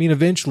 6. I mean,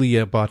 eventually,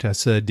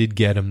 Bottas, did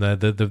get him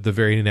the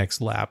very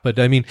next lap. But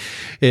I mean,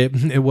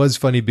 it was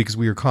funny because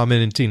we were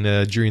commenting,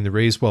 during the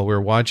race while we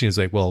were watching. It's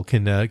like, well,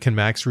 can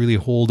Max really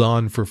hold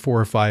on for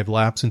 4 or 5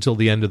 laps until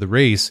the end of the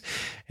race?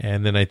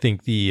 And then I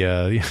think the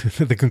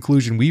the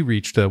conclusion we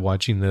reached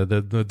watching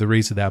the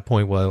race at that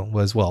point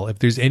was if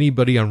there's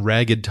anybody on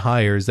ragged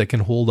tires that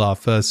can hold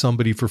off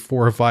somebody for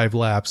 4 or 5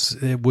 laps,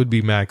 it would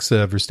be Max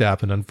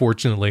Verstappen.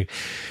 Unfortunately,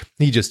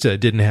 he just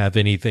didn't have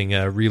anything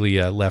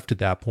really left at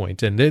that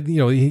point. And,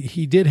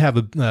 he did have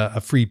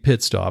a free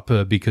pit stop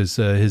because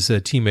his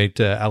teammate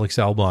Alex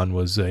Albon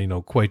was,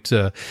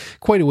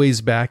 quite a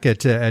ways back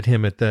at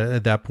him at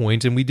that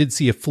point. And we did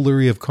see a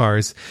flurry of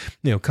cars,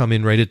 come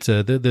in right at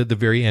the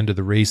very end of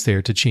the race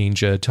there to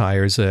change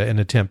tires and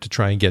attempt to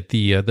try and get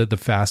the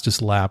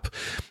fastest lap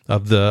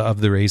of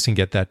the race and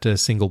get that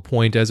single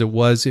point. As it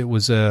was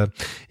Carlos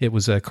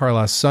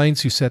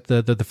Sainz who set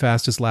the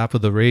fastest lap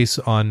of the race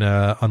on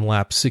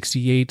lap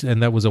 68,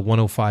 and that was a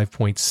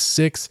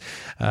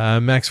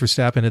 105.6. Max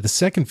Verstappen had the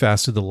second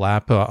fastest of the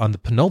lap on the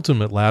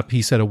penultimate lap.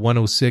 He set a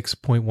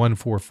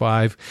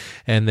 106.145,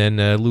 and then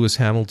Lewis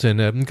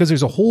Hamilton, because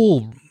there's a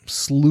whole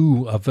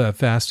slew of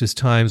fastest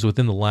times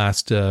within the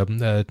last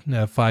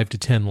 5 to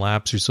 10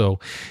 laps or so.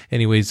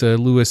 Anyways,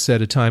 Lewis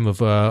set a time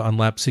of on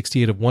lap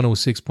 68 of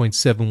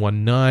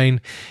 106.719,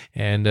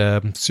 and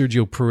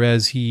Sergio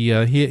Perez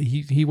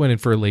he went in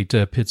for a late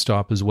pit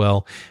stop as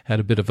well. Had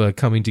a bit of a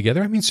coming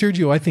together. I mean,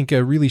 Sergio, I think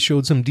really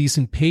showed some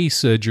decent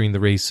pace during the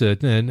race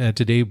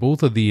today.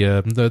 Both of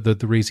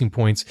the racing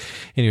points.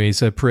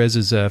 Anyways,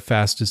 Perez's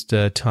fastest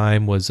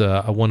time was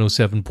a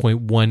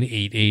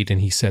 107.188, and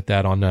he set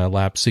that on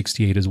lap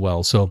 68 as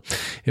well. So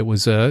it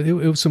was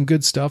some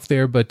good stuff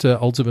there, but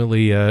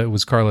ultimately it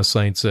was Carlos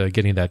Sainz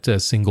getting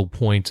that single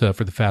point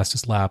for the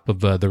fastest lap of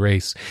the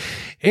race.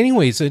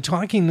 Anyways,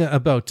 talking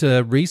about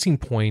Racing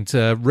Point,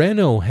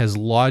 Renault has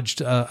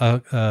lodged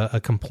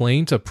a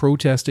complaint, a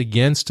protest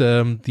against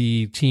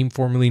the team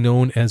formerly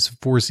known as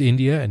Force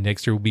India, and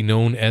next year will be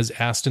known as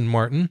Aston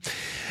Martin.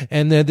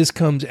 And this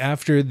comes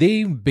after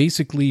they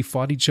basically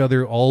fought each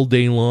other all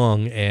day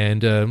long.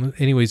 And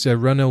anyways,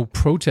 Renault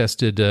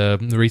protested the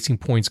Racing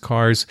Point's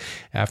cars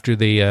after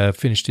they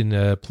finished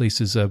in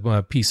places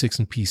P6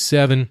 and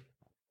P7.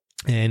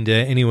 And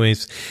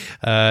anyways,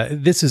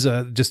 this is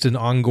just an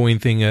ongoing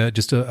thing,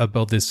 just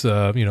about this,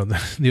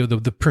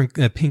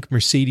 the pink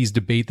Mercedes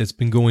debate that's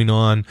been going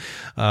on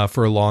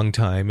for a long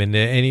time. And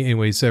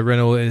anyways,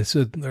 Renault,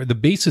 the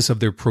basis of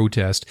their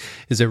protest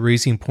is that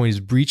Racing Point has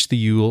breached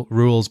the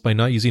rules by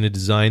not using a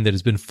design that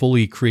has been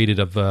fully created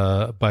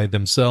by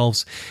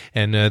themselves.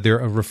 And they're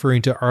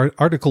referring to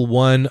Article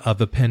 1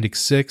 of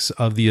Appendix 6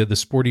 of the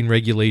sporting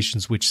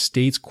regulations, which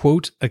states,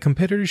 quote, "A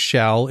competitor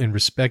shall, in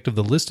respect of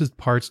the listed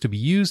parts to be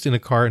used in a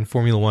car in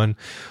Formula One,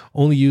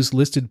 only use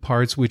listed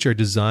parts which are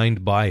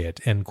designed by it,"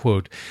 end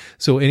quote.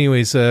 So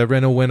anyways,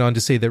 Renault went on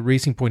to say that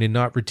Racing Point had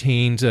not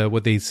retained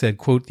what they said,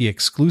 quote, "the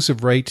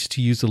exclusive right to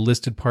use the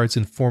listed parts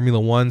in Formula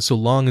One so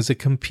long as it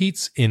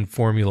competes in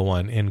Formula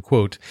One," end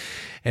quote.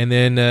 And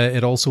then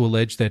it also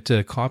alleged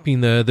that copying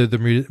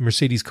the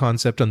Mercedes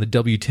concept on the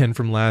W10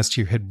 from last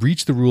year had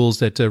breached the rules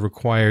that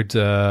required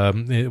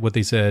what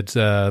they said,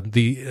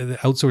 the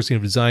outsourcing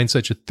of design.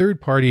 Such a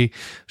third party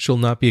shall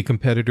not be a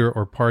competitor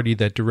or party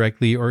that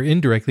directly or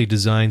indirectly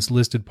designs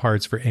listed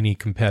parts for any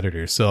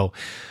competitor. So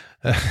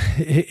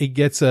it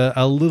gets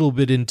a little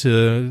bit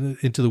into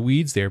the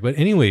weeds there. But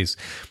anyways,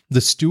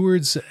 the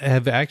stewards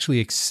have actually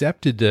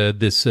accepted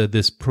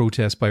this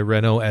protest by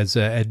Renault as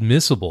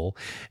admissible,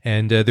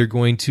 and they're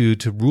going to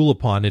rule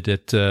upon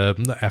it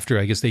after,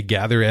 I guess, they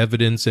gather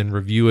evidence and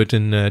review it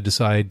and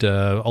decide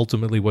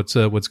ultimately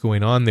what's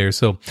going on there.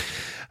 So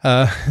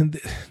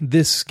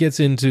this gets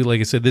into,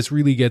 like I said, this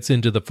really gets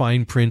into the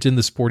fine print in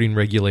the sporting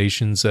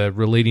regulations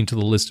relating to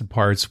the listed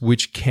parts,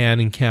 which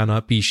can and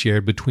cannot be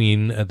shared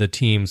between the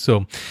teams.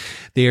 So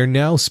they are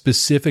now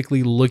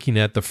specifically looking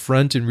at the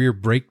front and rear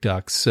brake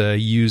ducts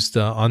used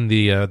on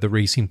the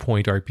Racing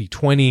Point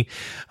RP20,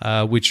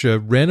 which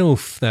Renault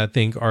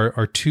think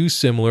are too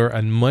similar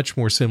and much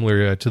more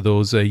similar to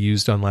those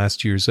used on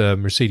last year's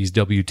Mercedes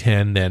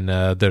W10 than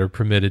that are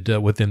permitted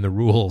within the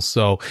rules.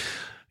 So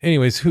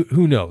anyways,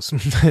 who knows?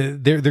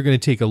 They're going to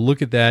take a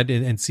look at that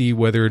and see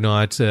whether or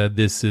not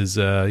this is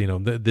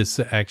this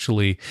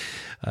actually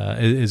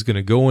is going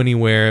to go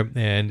anywhere,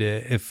 and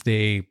if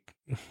they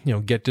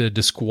get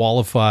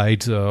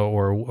disqualified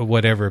or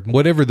whatever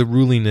the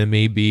ruling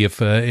may be, if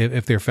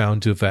they're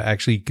found to have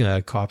actually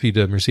copied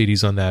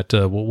Mercedes on that,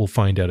 we'll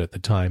find out at the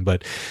time.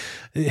 But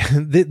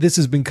this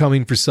has been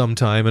coming for some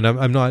time, and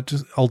I'm not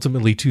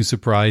ultimately too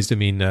surprised. I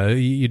mean,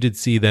 you did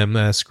see them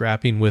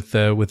scrapping with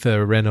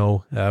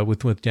Renault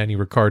with Danny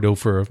Ricciardo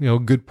for a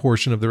good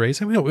portion of the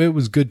race. I mean, it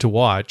was good to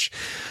watch,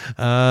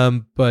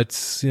 but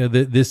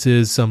this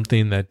is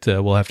something that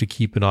we'll have to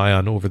keep an eye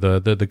on over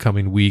the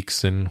coming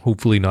weeks, and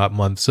hopefully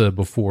not months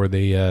before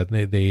they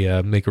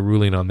make a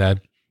ruling on that.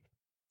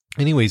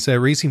 Anyways,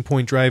 Racing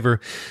Point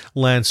driver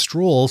Lance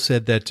Stroll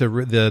said that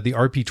the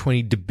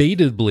RP20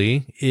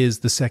 debatably is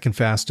the second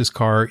fastest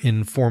car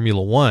in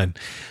Formula One.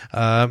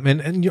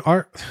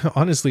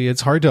 Honestly,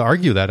 it's hard to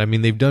argue that. I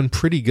mean, they've done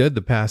pretty good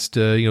the past,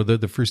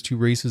 the first two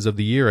races of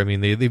the year. I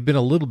mean, they've been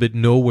a little bit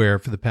nowhere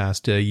for the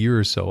past year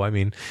or so. I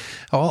mean,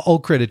 all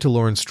credit to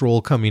Lawrence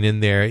Stroll coming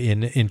in there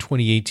in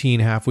 2018,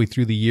 halfway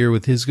through the year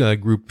with his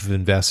group of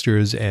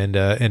investors and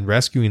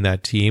rescuing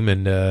that team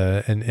and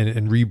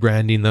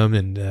rebranding them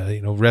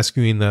and,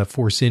 rescuing the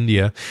Force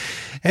India.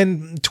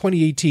 And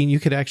 2018, you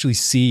could actually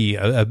see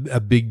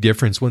a big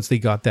difference once they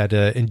got that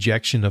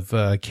injection of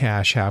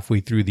cash halfway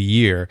through the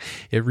year.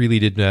 It really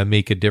did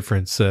make a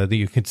difference. That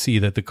you could see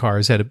that the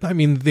cars had,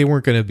 they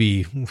weren't going to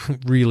be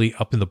really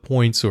up in the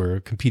points or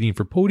competing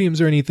for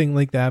podiums or anything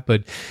like that,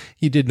 but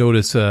you did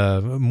notice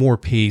more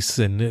pace,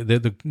 and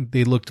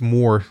they looked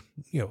more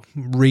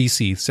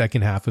racy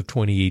second half of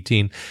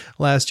 2018.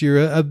 Last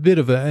year, a bit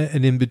of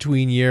an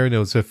in-between year. It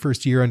was a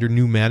first year under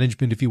new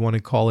management, if you want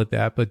to call it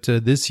that. But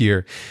this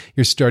year,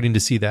 you're starting to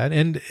see that.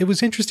 And it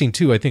was interesting,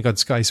 too. I think on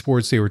Sky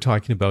Sports, they were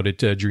talking about it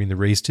during the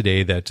race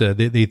today, that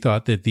they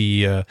thought that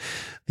the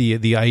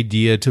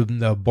idea to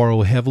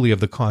borrow heavily of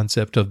the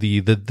concept of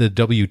the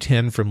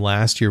W10 from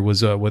last year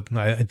was what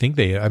I think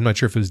I'm not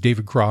sure if it was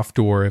David Croft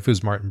or if it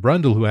was Martin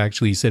Brundle who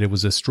actually said it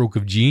was a stroke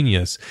of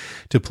genius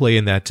to play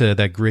in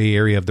that gray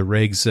area of the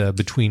regs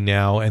between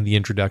now and the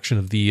introduction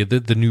of the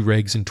new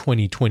regs in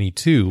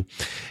 2022,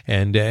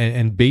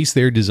 and base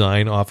their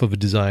design off of a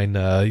design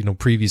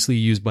previously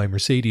used by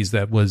Mercedes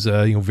that was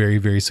very,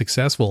 very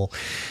successul.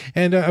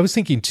 And I was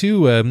thinking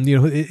too,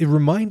 it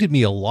reminded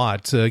me a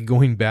lot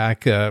going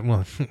back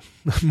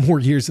more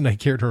years than I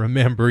care to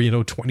remember,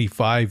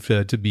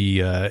 25 to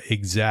be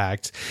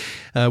exact,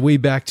 way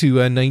back to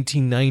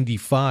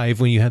 1995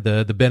 when you had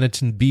the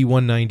Benetton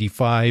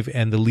B195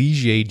 and the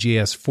Ligier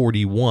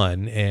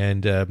JS41,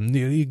 and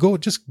you go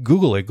just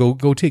Google it,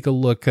 go take a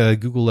look,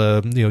 Google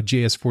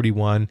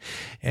JS41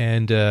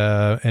 and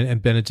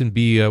Benetton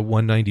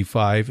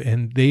B195,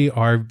 and they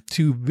are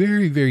two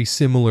very, very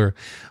similar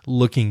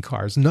looking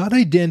cars, not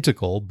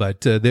identical,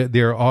 but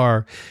there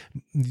are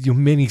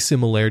many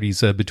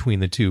similarities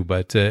between the two.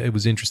 But it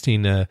was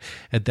interesting.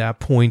 At that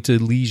point,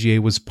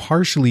 Ligier was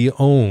partially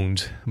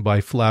owned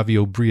by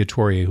Flavio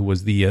Briatore, who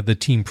was the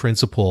team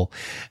principal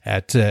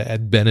at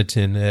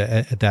Benetton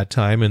at that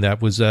time, and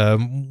that was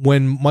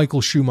when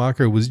Michael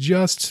Schumacher was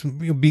just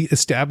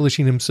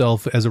establishing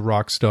himself as a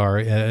rock star,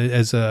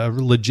 as a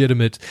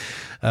legitimate,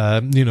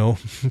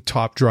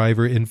 top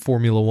driver in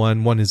Formula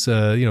One. Won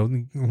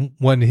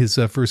his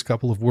first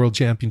couple of world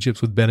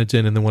championships with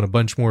Benetton, and then won a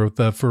bunch more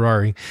with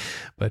Ferrari.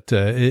 But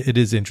it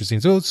is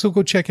interesting. So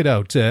go check it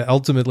out.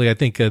 Ultimately, I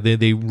think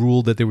they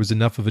ruled that there was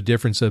enough of a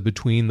difference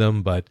between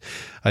them, but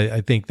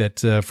I think that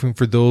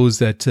for those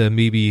that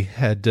maybe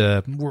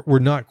were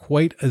not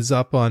quite as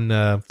up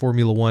on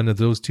Formula One of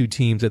those two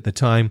teams at the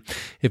time,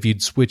 if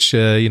you'd switch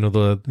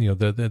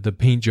the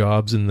paint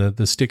jobs and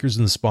the stickers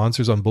and the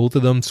sponsors on both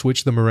of them,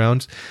 switch them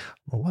around,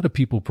 a lot of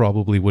people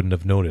probably wouldn't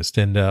have noticed.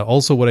 And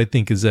also what I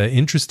think is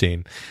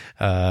interesting,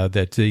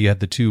 that you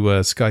had the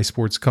two Sky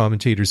Sports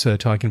commentators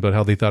talking about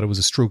how they thought it was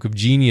a stroke of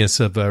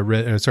genius of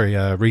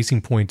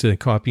Racing Point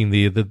copying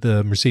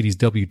the Mercedes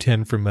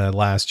W10 from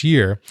last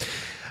year.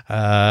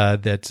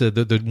 That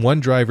the one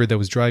driver that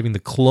was driving the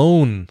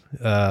clone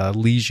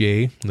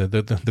Ligier,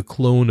 the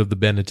clone of the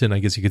Benetton, I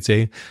guess you could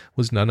say,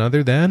 was none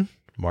other than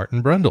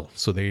Martin Brundle.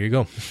 So there you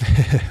go.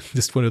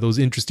 Just one of those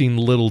interesting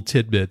little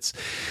tidbits.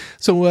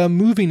 So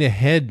moving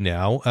ahead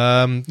now,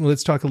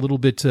 let's talk a little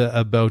bit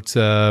about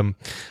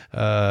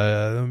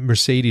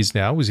Mercedes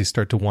now as we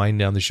start to wind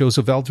down the show.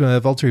 So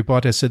Valtteri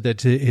Bottas said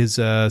that his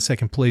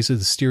second place at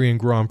the Styrian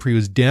Grand Prix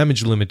was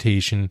damage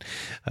limitation,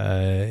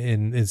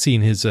 and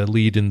seeing his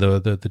lead in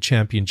the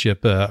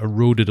championship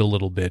eroded a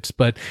little bit.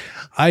 But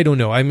I don't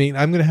know. I mean,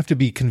 I'm going to have to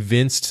be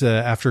convinced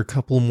after a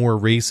couple more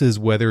races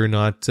whether or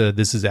not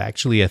this is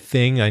actually a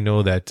thing. I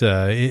know that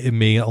it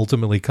may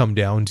ultimately come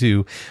down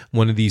to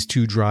one of these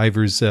two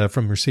drivers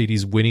from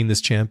Mercedes winning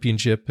this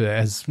championship,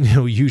 as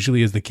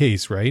usually is the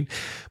case, right?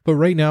 But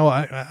right now,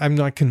 I'm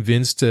not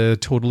convinced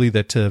totally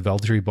that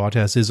Valtteri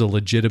Bottas is a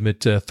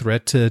legitimate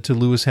threat to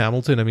Lewis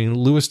Hamilton. I mean,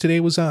 Lewis today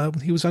was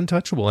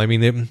untouchable. I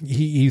mean,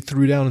 he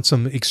threw down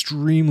some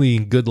extremely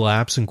good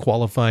laps in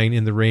qualifying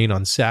in the rain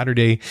on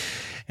Saturday,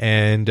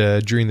 and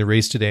during the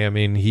race today, I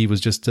mean, he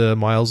was just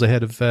miles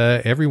ahead of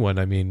everyone.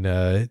 I mean,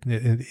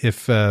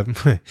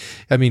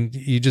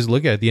 you just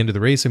look at the end of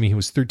the race. I mean, he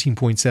was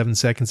 13.7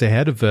 seconds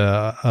ahead of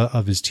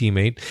his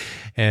teammate,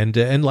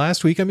 and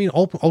last week, I mean,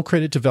 all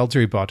credit to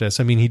Valtteri Bottas.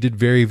 I mean, he did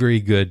very, very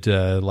good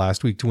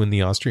last week to win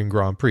the Austrian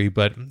Grand Prix,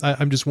 but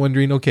I'm just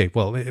wondering, okay,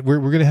 well, we're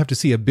going to have to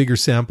see a bigger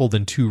sample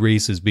than two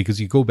races, because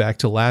you go back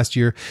to last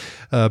year,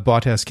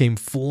 Bottas came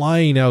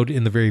flying out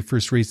in the very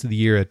first race of the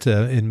year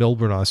in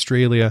Melbourne,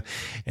 Australia,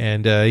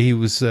 and he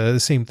was the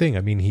same thing.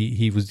 I mean,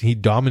 he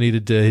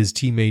dominated his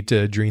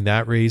teammate during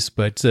that race,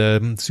 but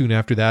soon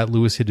after that,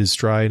 Lewis hit his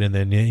stride, and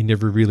then he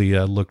never really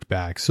looked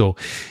back. So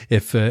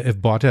if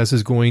Bottas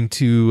is going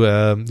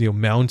to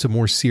mount a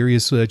more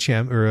serious threat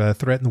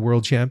in the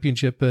World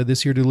Championship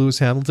this year to Lewis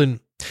Hamilton,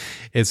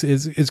 it's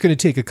going to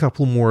take a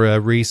couple more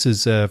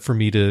races for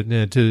me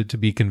to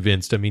be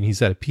convinced. I mean,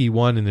 he's at a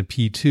P1 and a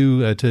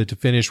P2 to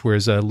finish,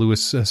 whereas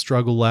Lewis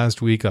struggled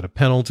last week, got a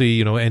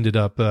penalty, ended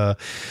up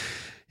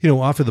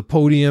off of the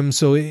podium.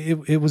 So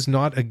it was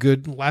not a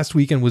good, last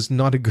weekend was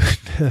not a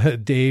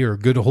good day or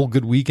a whole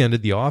good weekend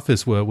at the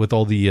office with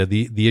all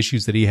the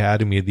issues that he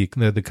had. I mean,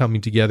 the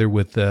coming together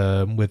with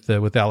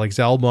Alex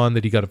Albon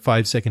that he got a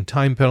 5-second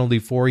time penalty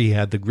for. He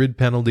had the grid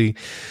penalty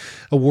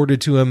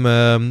awarded to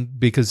him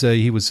because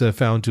he was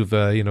found to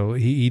have,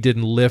 he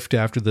didn't lift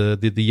after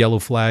the yellow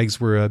flags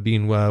were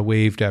being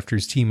waved after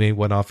his teammate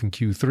went off in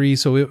Q3.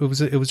 So it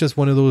was just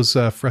one of those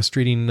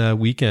frustrating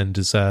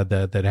weekends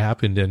that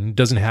happened, and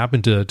doesn't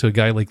happen to a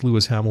guy like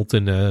Lewis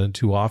Hamilton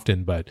too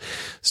often. But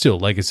still,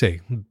 like I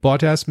say,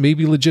 Bottas may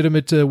be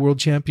legitimate world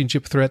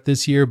championship threat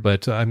this year,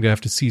 but I'm gonna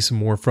have to see some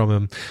more from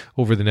him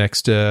over the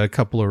next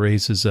couple of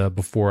races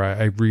before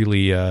I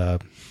really I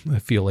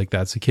feel like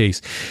that's the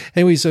case.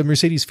 Anyways,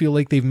 Mercedes feel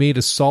like they've made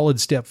a solid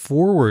step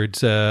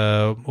forward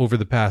over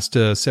the past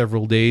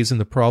several days,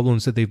 and the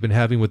problems that they've been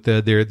having with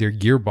their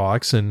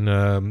gearbox, and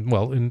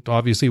and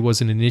obviously it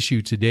wasn't an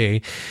issue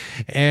today,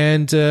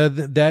 and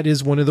that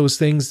is one of those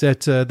things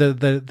that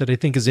I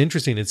think is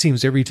interesting. It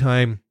seems every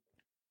time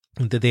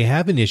that they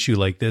have an issue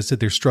like this, that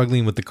they're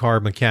struggling with the car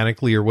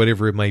mechanically or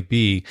whatever it might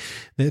be,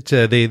 that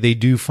they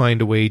do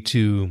find a way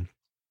to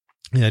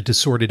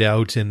sort it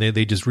out, and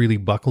they just really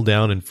buckle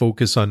down and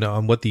focus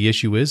on what the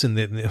issue is, and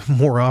then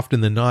more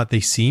often than not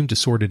they seem to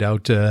sort it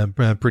out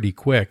pretty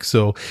quick.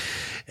 So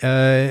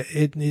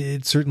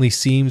it certainly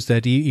seems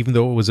that even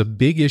though it was a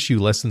big issue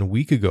less than a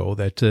week ago,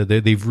 that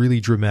they've really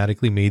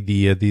dramatically made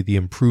the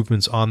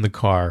improvements on the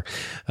car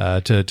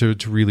to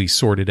really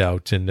sort it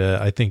out. And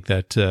I think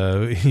that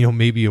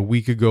maybe a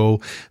week ago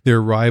their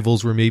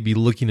rivals were maybe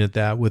looking at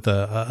that with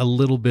a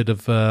little bit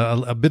of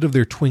a bit of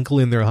their twinkle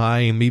in their eye,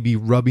 and maybe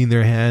rubbing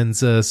their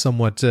hands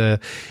somewhat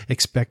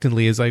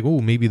expectantly, as like, oh,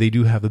 maybe they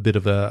do have a bit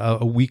of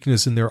a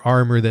weakness in their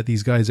armor, that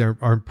these guys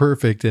aren't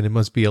perfect, and it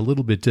must be a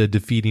little bit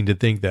defeating to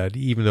think that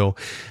even though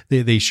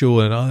they show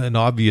an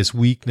obvious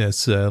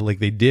weakness like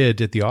they did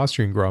at the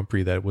Austrian Grand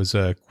Prix, that was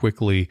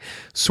quickly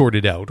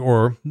sorted out,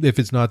 or if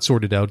it's not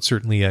sorted out,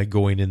 certainly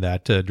going in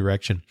that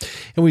direction.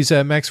 Anyways,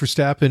 Max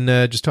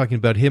Verstappen, just talking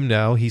about him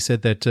now, he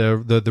said that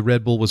the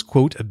Red Bull was,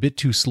 quote, a bit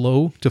too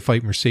slow to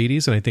fight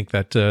Mercedes, and I think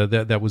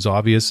that was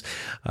obvious.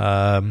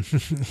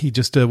 He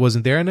just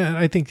wasn't there, and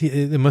I think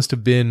it must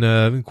have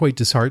been quite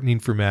disheartening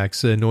for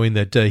Max, knowing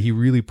that he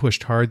really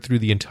pushed hard through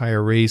the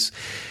entire race,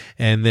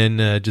 and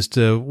then just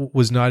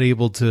was not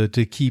able to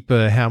keep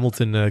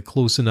Hamilton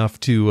close enough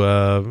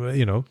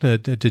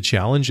to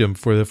challenge him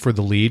for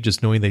the lead,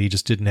 just knowing that he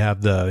just didn't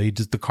have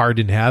the car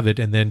didn't have it,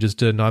 and then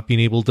just not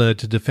being able to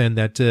defend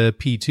that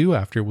P2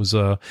 after it was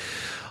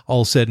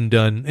all said and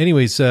done.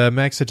 Anyways,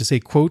 Max had to say,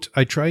 quote,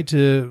 I tried,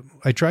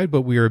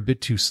 but we were a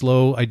bit too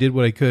slow. I did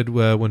what I could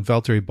when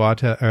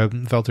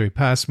Valtteri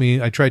passed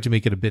me. I tried to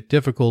make it a bit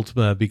difficult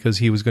because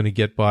he was going to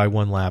get by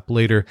one lap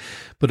later,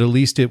 but at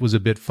least it was a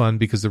bit fun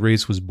because the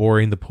race was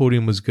boring. The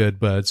podium was good,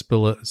 but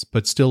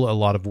still a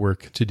lot of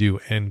work to do,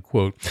 end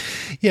quote.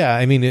 Yeah,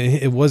 I mean,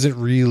 it wasn't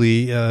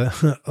really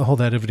all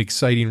that of an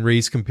exciting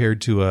race compared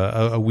to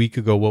a week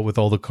ago, what with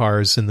all the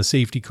cars and the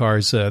safety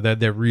cars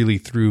that really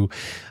threw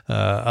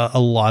a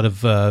lot of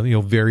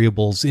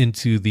variables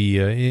into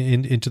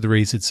the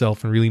race itself,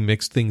 and really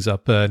mixed things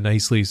up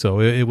nicely. So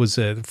it was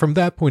from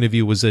that point of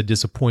view was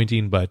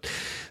disappointing, but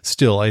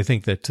still I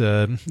think that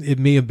it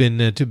may have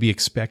been to be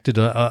expected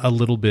a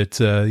little bit.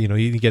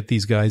 You get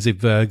these guys,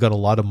 they've got a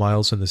lot of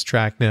miles on this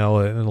track now,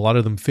 and a lot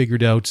of them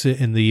figured out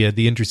in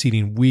the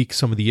interceding week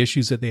some of the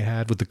issues that they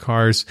had with the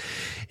cars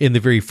in the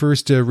very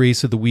first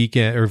race of the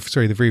weekend, or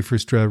sorry, the very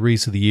first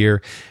race of the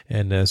year,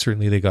 and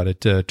certainly they got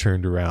it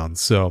turned around.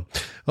 So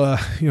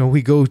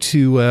we go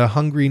to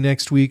Hungary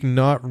next week.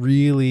 Not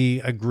really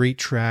a great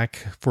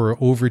track for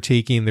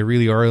overtaking. There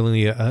really are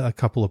only a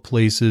couple of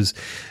places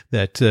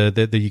that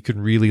you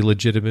can really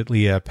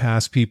legitimately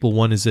pass people.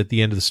 One is at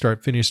the end of the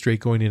start-finish straight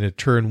going into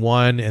turn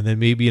 1, and then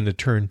maybe into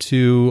turn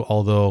 2.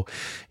 Although,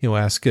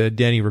 ask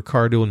Danny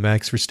Ricciardo and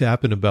Max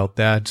Verstappen about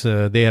that.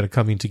 They had a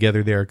coming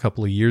together there a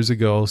couple of years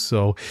ago.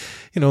 So,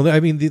 I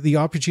mean, the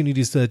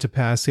opportunities to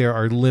pass there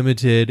are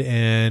limited,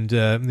 and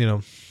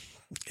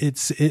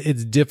it's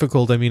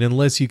difficult. I mean,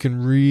 unless you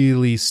can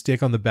really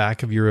stick on the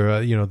back of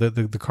your,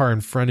 the car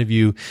in front of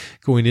you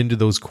going into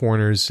those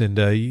corners, and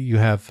you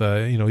have,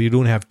 you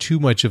don't have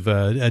too much of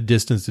a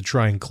distance to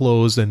try and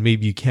close, then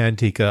maybe you can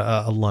take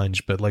a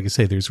lunge. But like I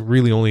say, there's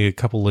really only a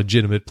couple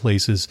legitimate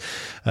places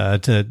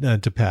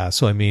to pass.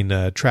 So I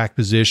mean, track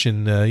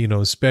position,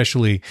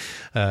 especially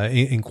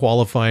in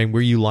qualifying,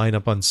 where you line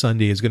up on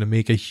Sunday is going to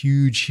make a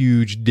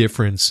huge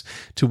difference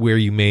to where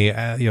you may,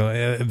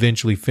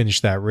 eventually finish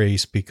that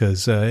race,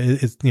 because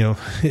it's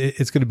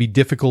going to be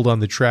difficult on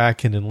the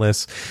track, and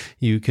unless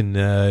you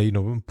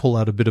can pull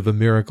out a bit of a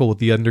miracle with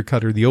the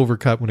undercut or the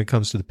overcut when it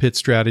comes to the pit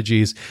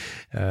strategies,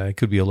 it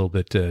could be a little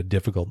bit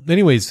difficult.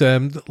 Anyways,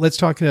 let's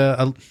talk.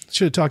 I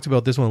should have talked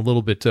about this one a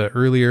little bit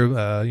earlier.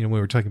 When we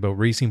were talking about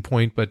Racing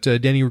Point, but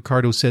Danny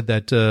Ricciardo said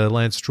that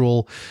Lance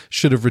Stroll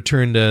should have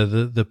returned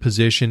the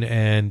position,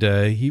 and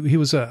he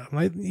was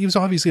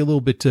obviously a little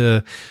bit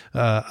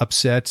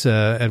upset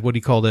at what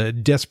he called a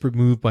desperate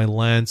move by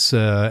Lance,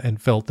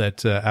 and felt that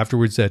that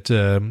afterwards that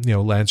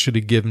Lance should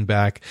have given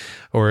back,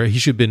 or he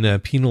should have been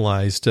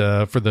penalized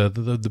for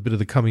the bit of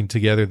the coming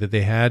together that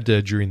they had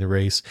during the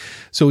race.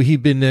 So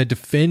he'd been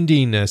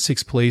defending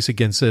sixth place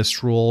against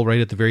Stroll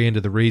right at the very end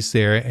of the race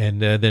there,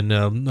 and then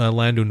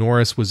Lando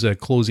Norris was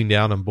closing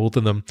down on both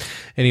of them.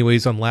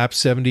 Anyways, on lap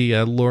 70,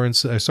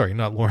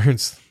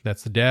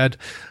 that's the dad.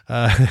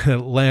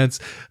 Lance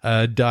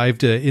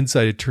dived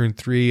inside of turn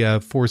 3,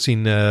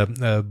 forcing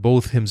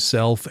both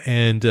himself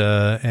and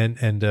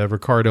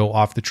Ricciardo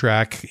off the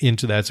track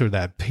into that sort of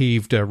that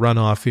paved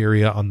runoff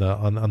area on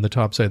the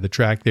top side of the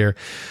track there.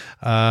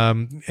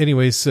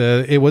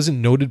 It wasn't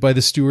noted by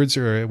the stewards,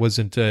 or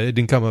it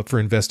didn't come up for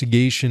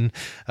investigation.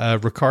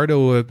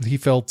 Ricciardo, he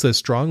felt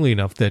strongly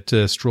enough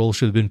that Stroll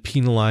should have been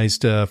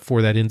penalized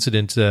for that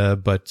incident,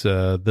 but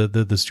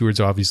the stewards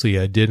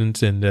obviously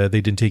didn't, and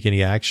they didn't take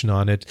any action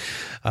on it.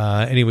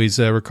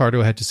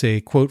 Ricciardo had to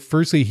say, quote,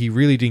 "Firstly, he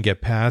really didn't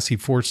get past. He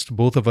forced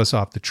both of us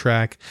off the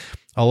track.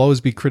 I'll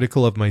always be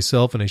critical of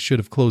myself, and I should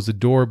have closed the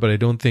door, but I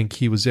don't think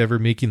he was ever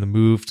making the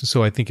move,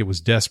 so I think it was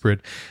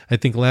desperate. I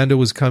think Lando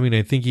was coming.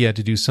 I think he had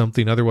to do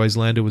something, otherwise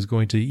Lando was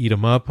going to eat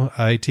him up.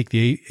 I take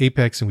the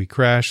apex and we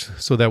crashed,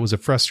 so that was a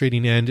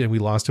frustrating end, and we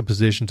lost a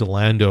position to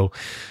Lando.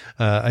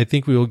 I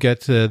think we will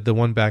get the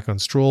one back on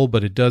Stroll,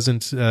 but it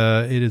doesn't.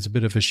 It is a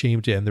bit of a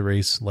shame to end the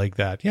race like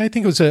that." Yeah, I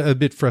think it was a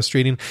bit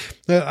frustrating.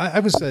 I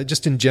was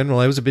just in general,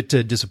 I was a bit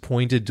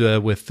disappointed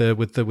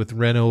with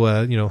Renault,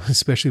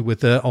 especially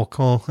with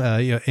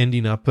Ocon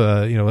ending up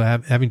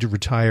having to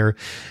retire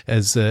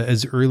as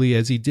early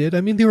as he did. I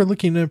mean, they were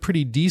looking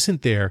pretty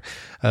decent there.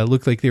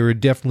 Looked like they were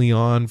definitely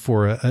on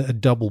for a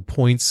double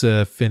points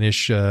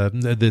finish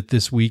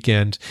this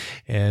weekend,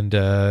 and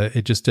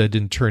it just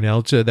didn't turn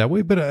out that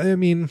way. But I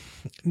mean,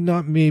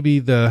 not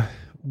maybe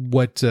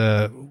what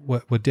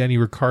Danny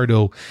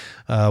Ricciardo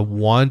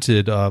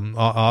wanted,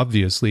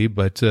 obviously,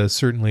 but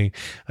certainly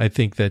I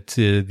think that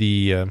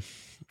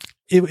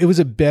it was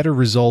a better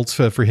result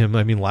for him.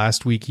 I mean,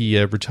 last week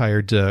he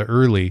retired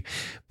early,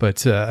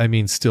 but I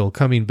mean, still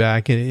coming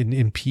back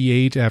in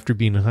P8 after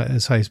being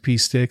as high as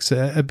P6,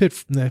 a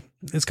bit.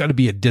 It's got to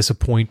be a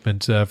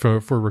disappointment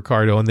for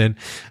Ricciardo, and then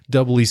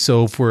doubly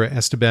so for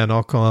Esteban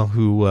Ocon,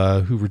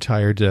 who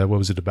retired. What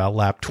was it, about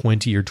lap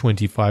 20 or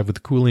 25 with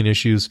the cooling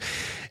issues,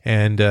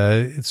 and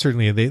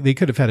certainly they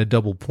could have had a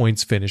double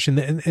points finish.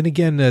 And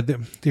again,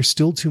 there's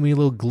still too many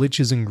little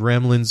glitches and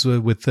gremlins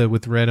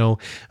with Renault.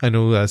 I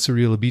know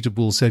Cyril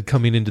Abiteboul said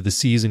coming into the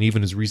season,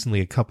 even as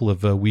recently a couple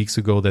of weeks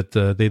ago, that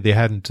they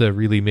hadn't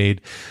really made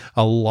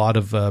a lot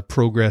of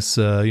progress,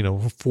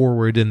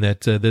 forward, and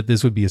that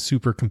this would be a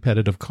super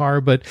competitive car.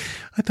 But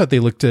I thought they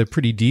looked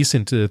pretty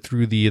decent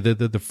through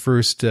the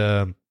first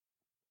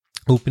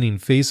opening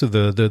phase of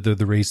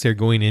the race there,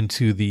 going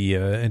into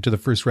the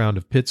first round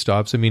of pit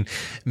stops. I mean,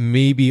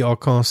 maybe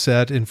Ocon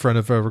sat in front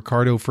of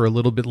Ricciardo for a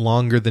little bit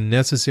longer than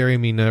necessary. I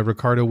mean,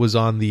 Ricciardo was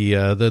on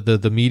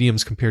the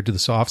mediums compared to the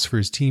softs for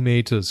his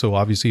teammate, so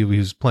obviously he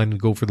was planning to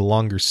go for the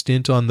longer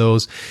stint on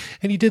those,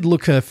 and he did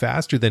look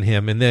faster than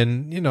him. And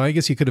then, I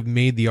guess you could have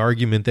made the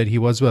argument that he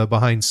was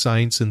behind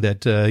Sainz, and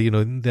that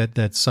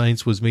that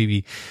Sainz was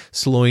maybe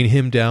slowing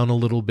him down a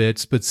little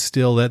bit, but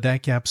still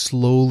that gap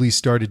slowly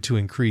started to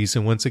increase,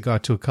 and once it got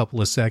to a couple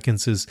of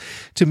seconds,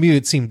 to me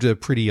it seemed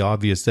pretty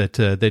obvious that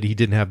he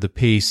didn't have the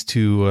pace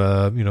to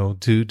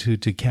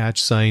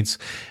catch Sainz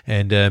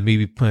and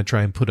maybe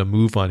try and put a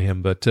move on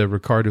him. But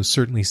Ricciardo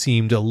certainly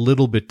seemed a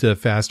little bit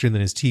faster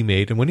than his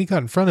teammate, and when he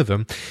got in front of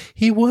him,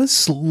 he was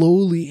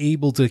slowly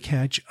able to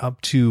catch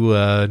up to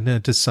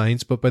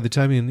Sainz. But by the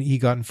time he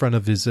got in front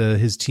of his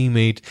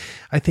teammate,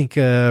 I think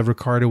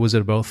Ricciardo was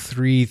at about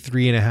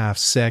 3.5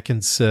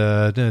 seconds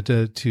to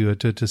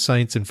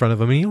Sainz in front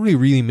of him, and he only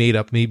really made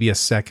up maybe a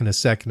second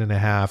and a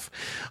half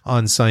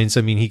on Sainz.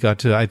 I mean, he got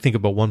to, I think,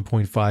 about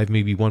 1.5,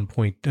 maybe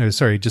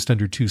just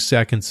under 2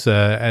 seconds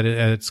at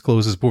its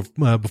closest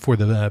before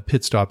the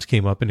pit stops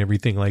came up and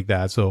everything like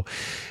that. So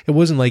it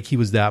wasn't like he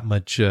was that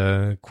much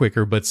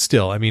quicker, but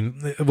still, I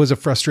mean, it was a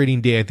frustrating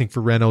day, I think,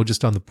 for Renault,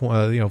 just on the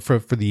point, for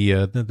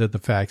the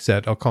facts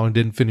that Ocon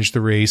didn't finish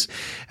the race,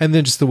 and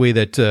then just the way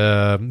that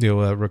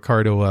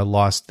Ricciardo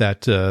lost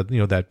that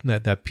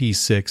that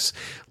P6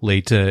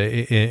 late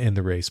in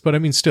the race. But I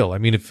mean, still, I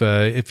mean,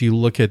 if you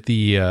look at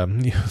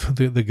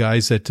the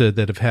guys that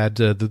have had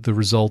the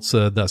results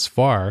thus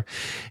far,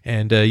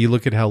 and you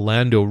look at how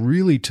Lando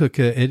really took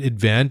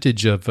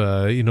advantage of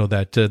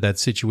that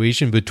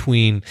situation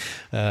between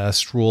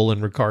Stroll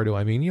and Ricciardo.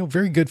 I mean,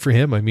 very good for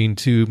him. I mean,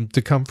 to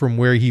come from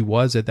where he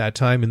was at that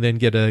time and then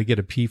get a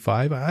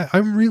P5.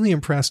 I'm really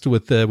impressed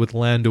with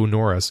Lando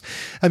Norris.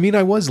 I mean,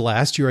 I was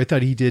last year. I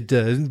thought he did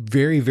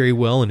very, very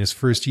well in his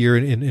first year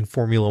in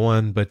Formula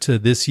One, but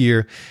this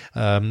year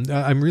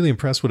I'm really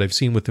impressed what I've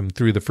seen with him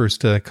through the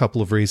first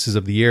couple of races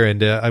of the year.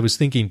 And I was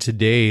thinking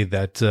today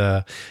that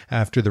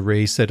after the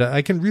race that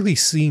I can really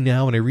see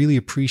now, and I really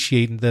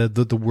appreciate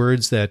the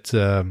words that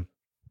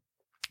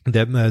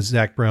that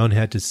Zach Brown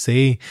had to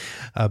say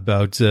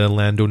about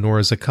Lando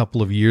Norris a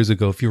couple of years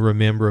ago. If you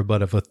remember,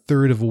 about a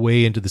third of a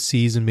way into the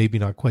season, maybe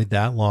not quite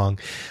that long,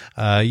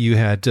 you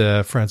had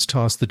Franz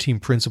Tost, the team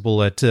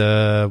principal at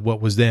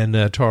what was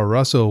then Toro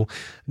Rosso,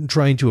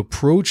 trying to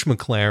approach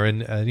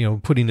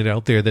McLaren, putting it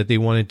out there that they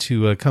wanted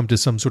to come to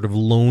some sort of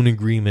loan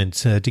agreement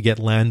to get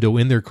Lando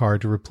in their car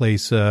to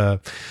replace,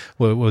 what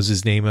was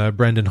his name,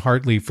 Brendan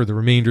Hartley for the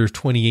remainder of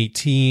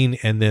 2018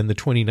 and then the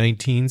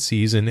 2019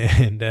 season.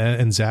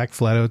 And Zach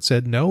flat out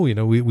said, no,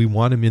 we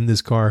want him in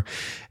this car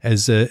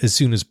as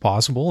soon as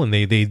possible. And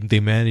they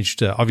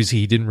managed, obviously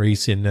he didn't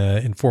race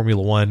in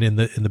Formula One in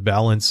the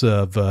balance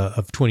of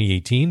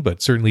 2018,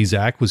 but certainly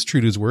Zach was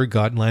true to his word,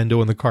 got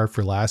Lando in the car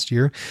for last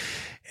year.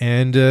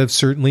 And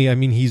certainly, I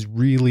mean, he's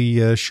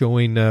really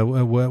showing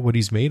what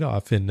he's made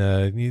of, and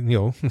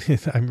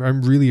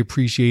I'm really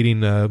appreciating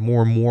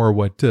more and more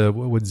what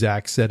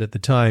Zach said at the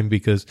time,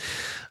 because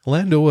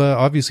Lando,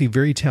 obviously,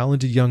 very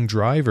talented young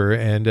driver,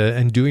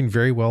 and doing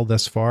very well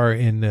thus far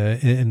in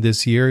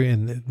this year,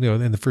 in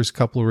the first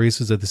couple of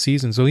races of the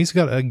season. So he's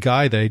got a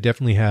guy that I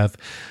definitely have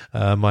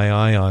my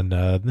eye on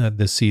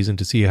this season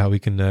to see how he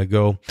can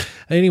go.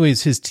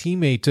 Anyways, his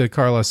teammate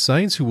Carlos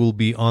Sainz, who will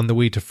be on the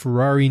way to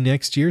Ferrari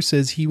next year,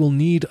 says he will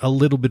need a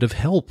little bit of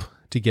help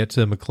to get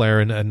to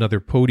McLaren another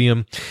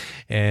podium.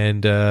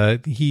 And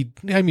he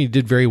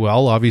did very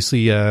well.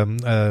 Obviously,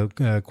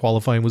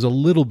 qualifying was a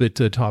little bit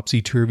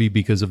topsy-turvy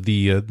because of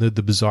the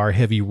bizarre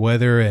heavy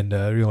weather and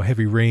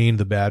heavy rain,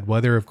 the bad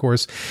weather, of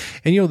course.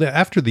 And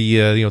after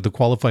the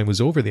qualifying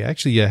was over, they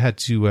actually had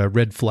to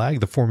red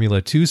flag the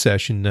Formula 2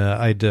 session.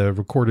 I'd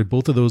recorded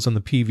both of those on the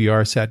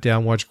PVR, sat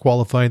down, watched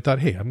qualifying, thought,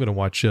 hey, I'm going to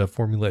watch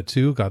Formula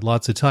 2. Got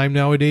lots of time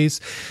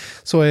nowadays.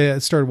 So I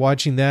started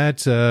watching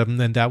that,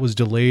 and that was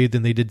delayed.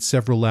 Then they did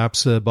several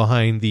laps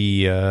behind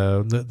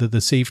the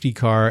safety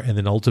car, and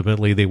then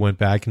ultimately they went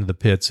back into the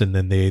pits, and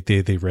then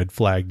they red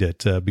flagged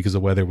it because the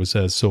weather was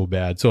so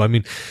bad. So I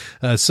mean,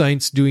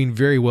 Sainz doing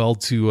very well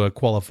to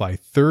qualify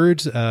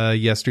third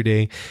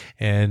yesterday,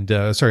 and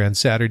on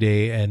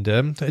Saturday, and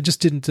I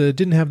just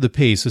didn't have the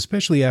pace,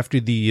 especially after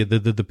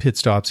the pit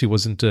stops. He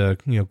wasn't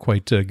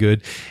quite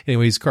good.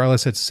 Anyways,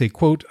 Carlos had to say,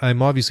 quote,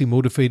 "I'm obviously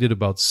motivated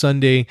about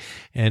Sunday,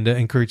 and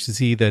encouraged to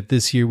see that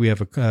this year we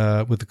have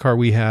with the car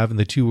we have and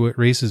the two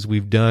races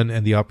we've done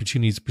and the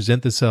opportunities to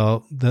present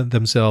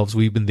themselves,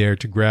 we've been there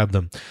to grab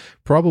them.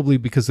 Probably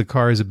because the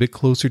car is a bit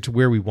closer to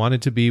where we want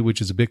it to be,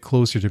 which is a bit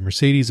closer to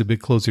Mercedes, a bit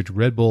closer to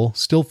Red Bull,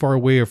 still far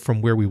away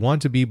from where we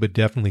want to be, but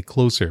definitely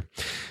closer.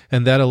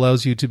 And that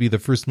allows you to be the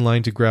first in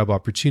line to grab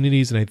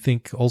opportunities. And I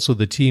think also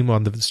the team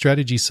on the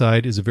strategy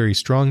side is a very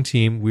strong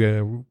team.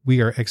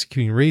 We are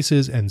executing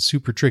races and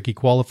super tricky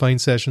qualifying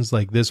sessions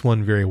like this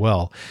one very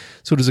well.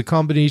 So it is a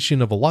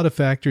combination of a lot of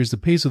factors, the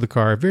pace of the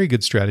car, very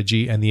good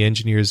strategy, and the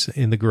engineers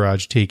in the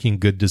garage taking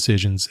good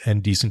decisions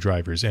and decent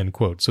drivers," end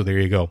quote. So there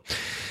you go.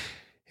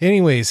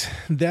 Anyways,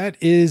 that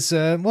is,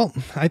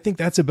 I think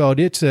that's about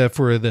it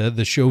for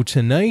the show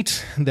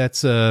tonight.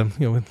 That's,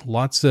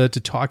 lots to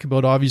talk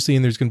about, obviously,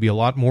 and there's going to be a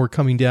lot more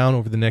coming down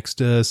over the next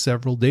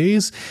several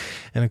days.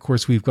 And of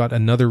course, we've got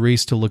another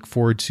race to look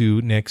forward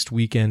to next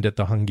weekend at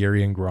the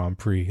Hungarian Grand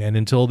Prix. And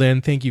until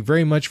then, thank you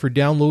very much for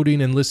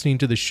downloading and listening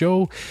to the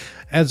show.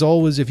 As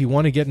always, if you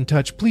want to get in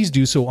touch, please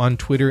do so on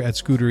Twitter at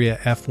Scuderia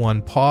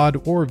F1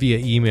 Pod or via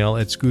email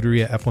at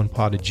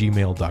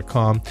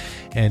scuderiaf1pod@gmail.com.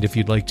 And if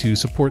you'd like to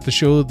support the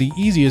show, the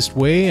easiest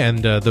way and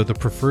the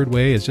preferred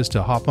way is just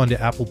to hop onto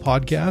Apple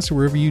Podcasts or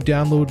wherever you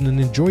download and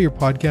enjoy your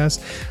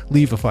podcast.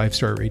 Leave a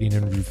 5-star rating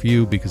and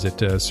review because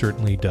it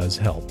certainly does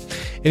help.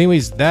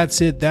 Anyways, that's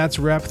it. That's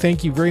a wrap.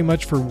 Thank you very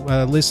much for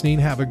listening.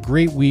 Have a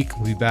great week.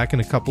 We'll be back in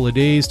a couple of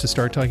days to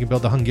start talking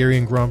about the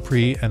Hungarian Grand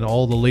Prix and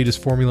all the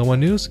latest Formula One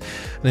news.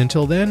 And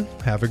until then,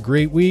 have a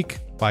great week.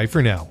 Bye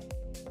for now.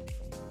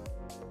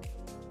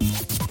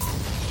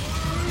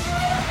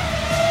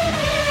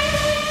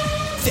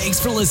 Thanks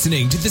for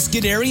listening to the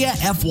Scuderia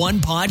F1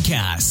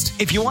 podcast.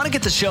 If you want to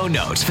get the show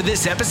notes for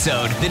this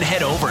episode, then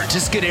head over to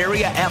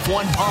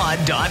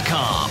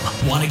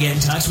ScuderiaF1pod.com. Want to get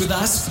in touch with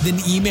us? Then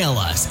email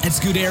us at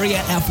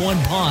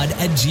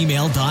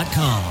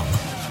ScuderiaF1pod@gmail.com.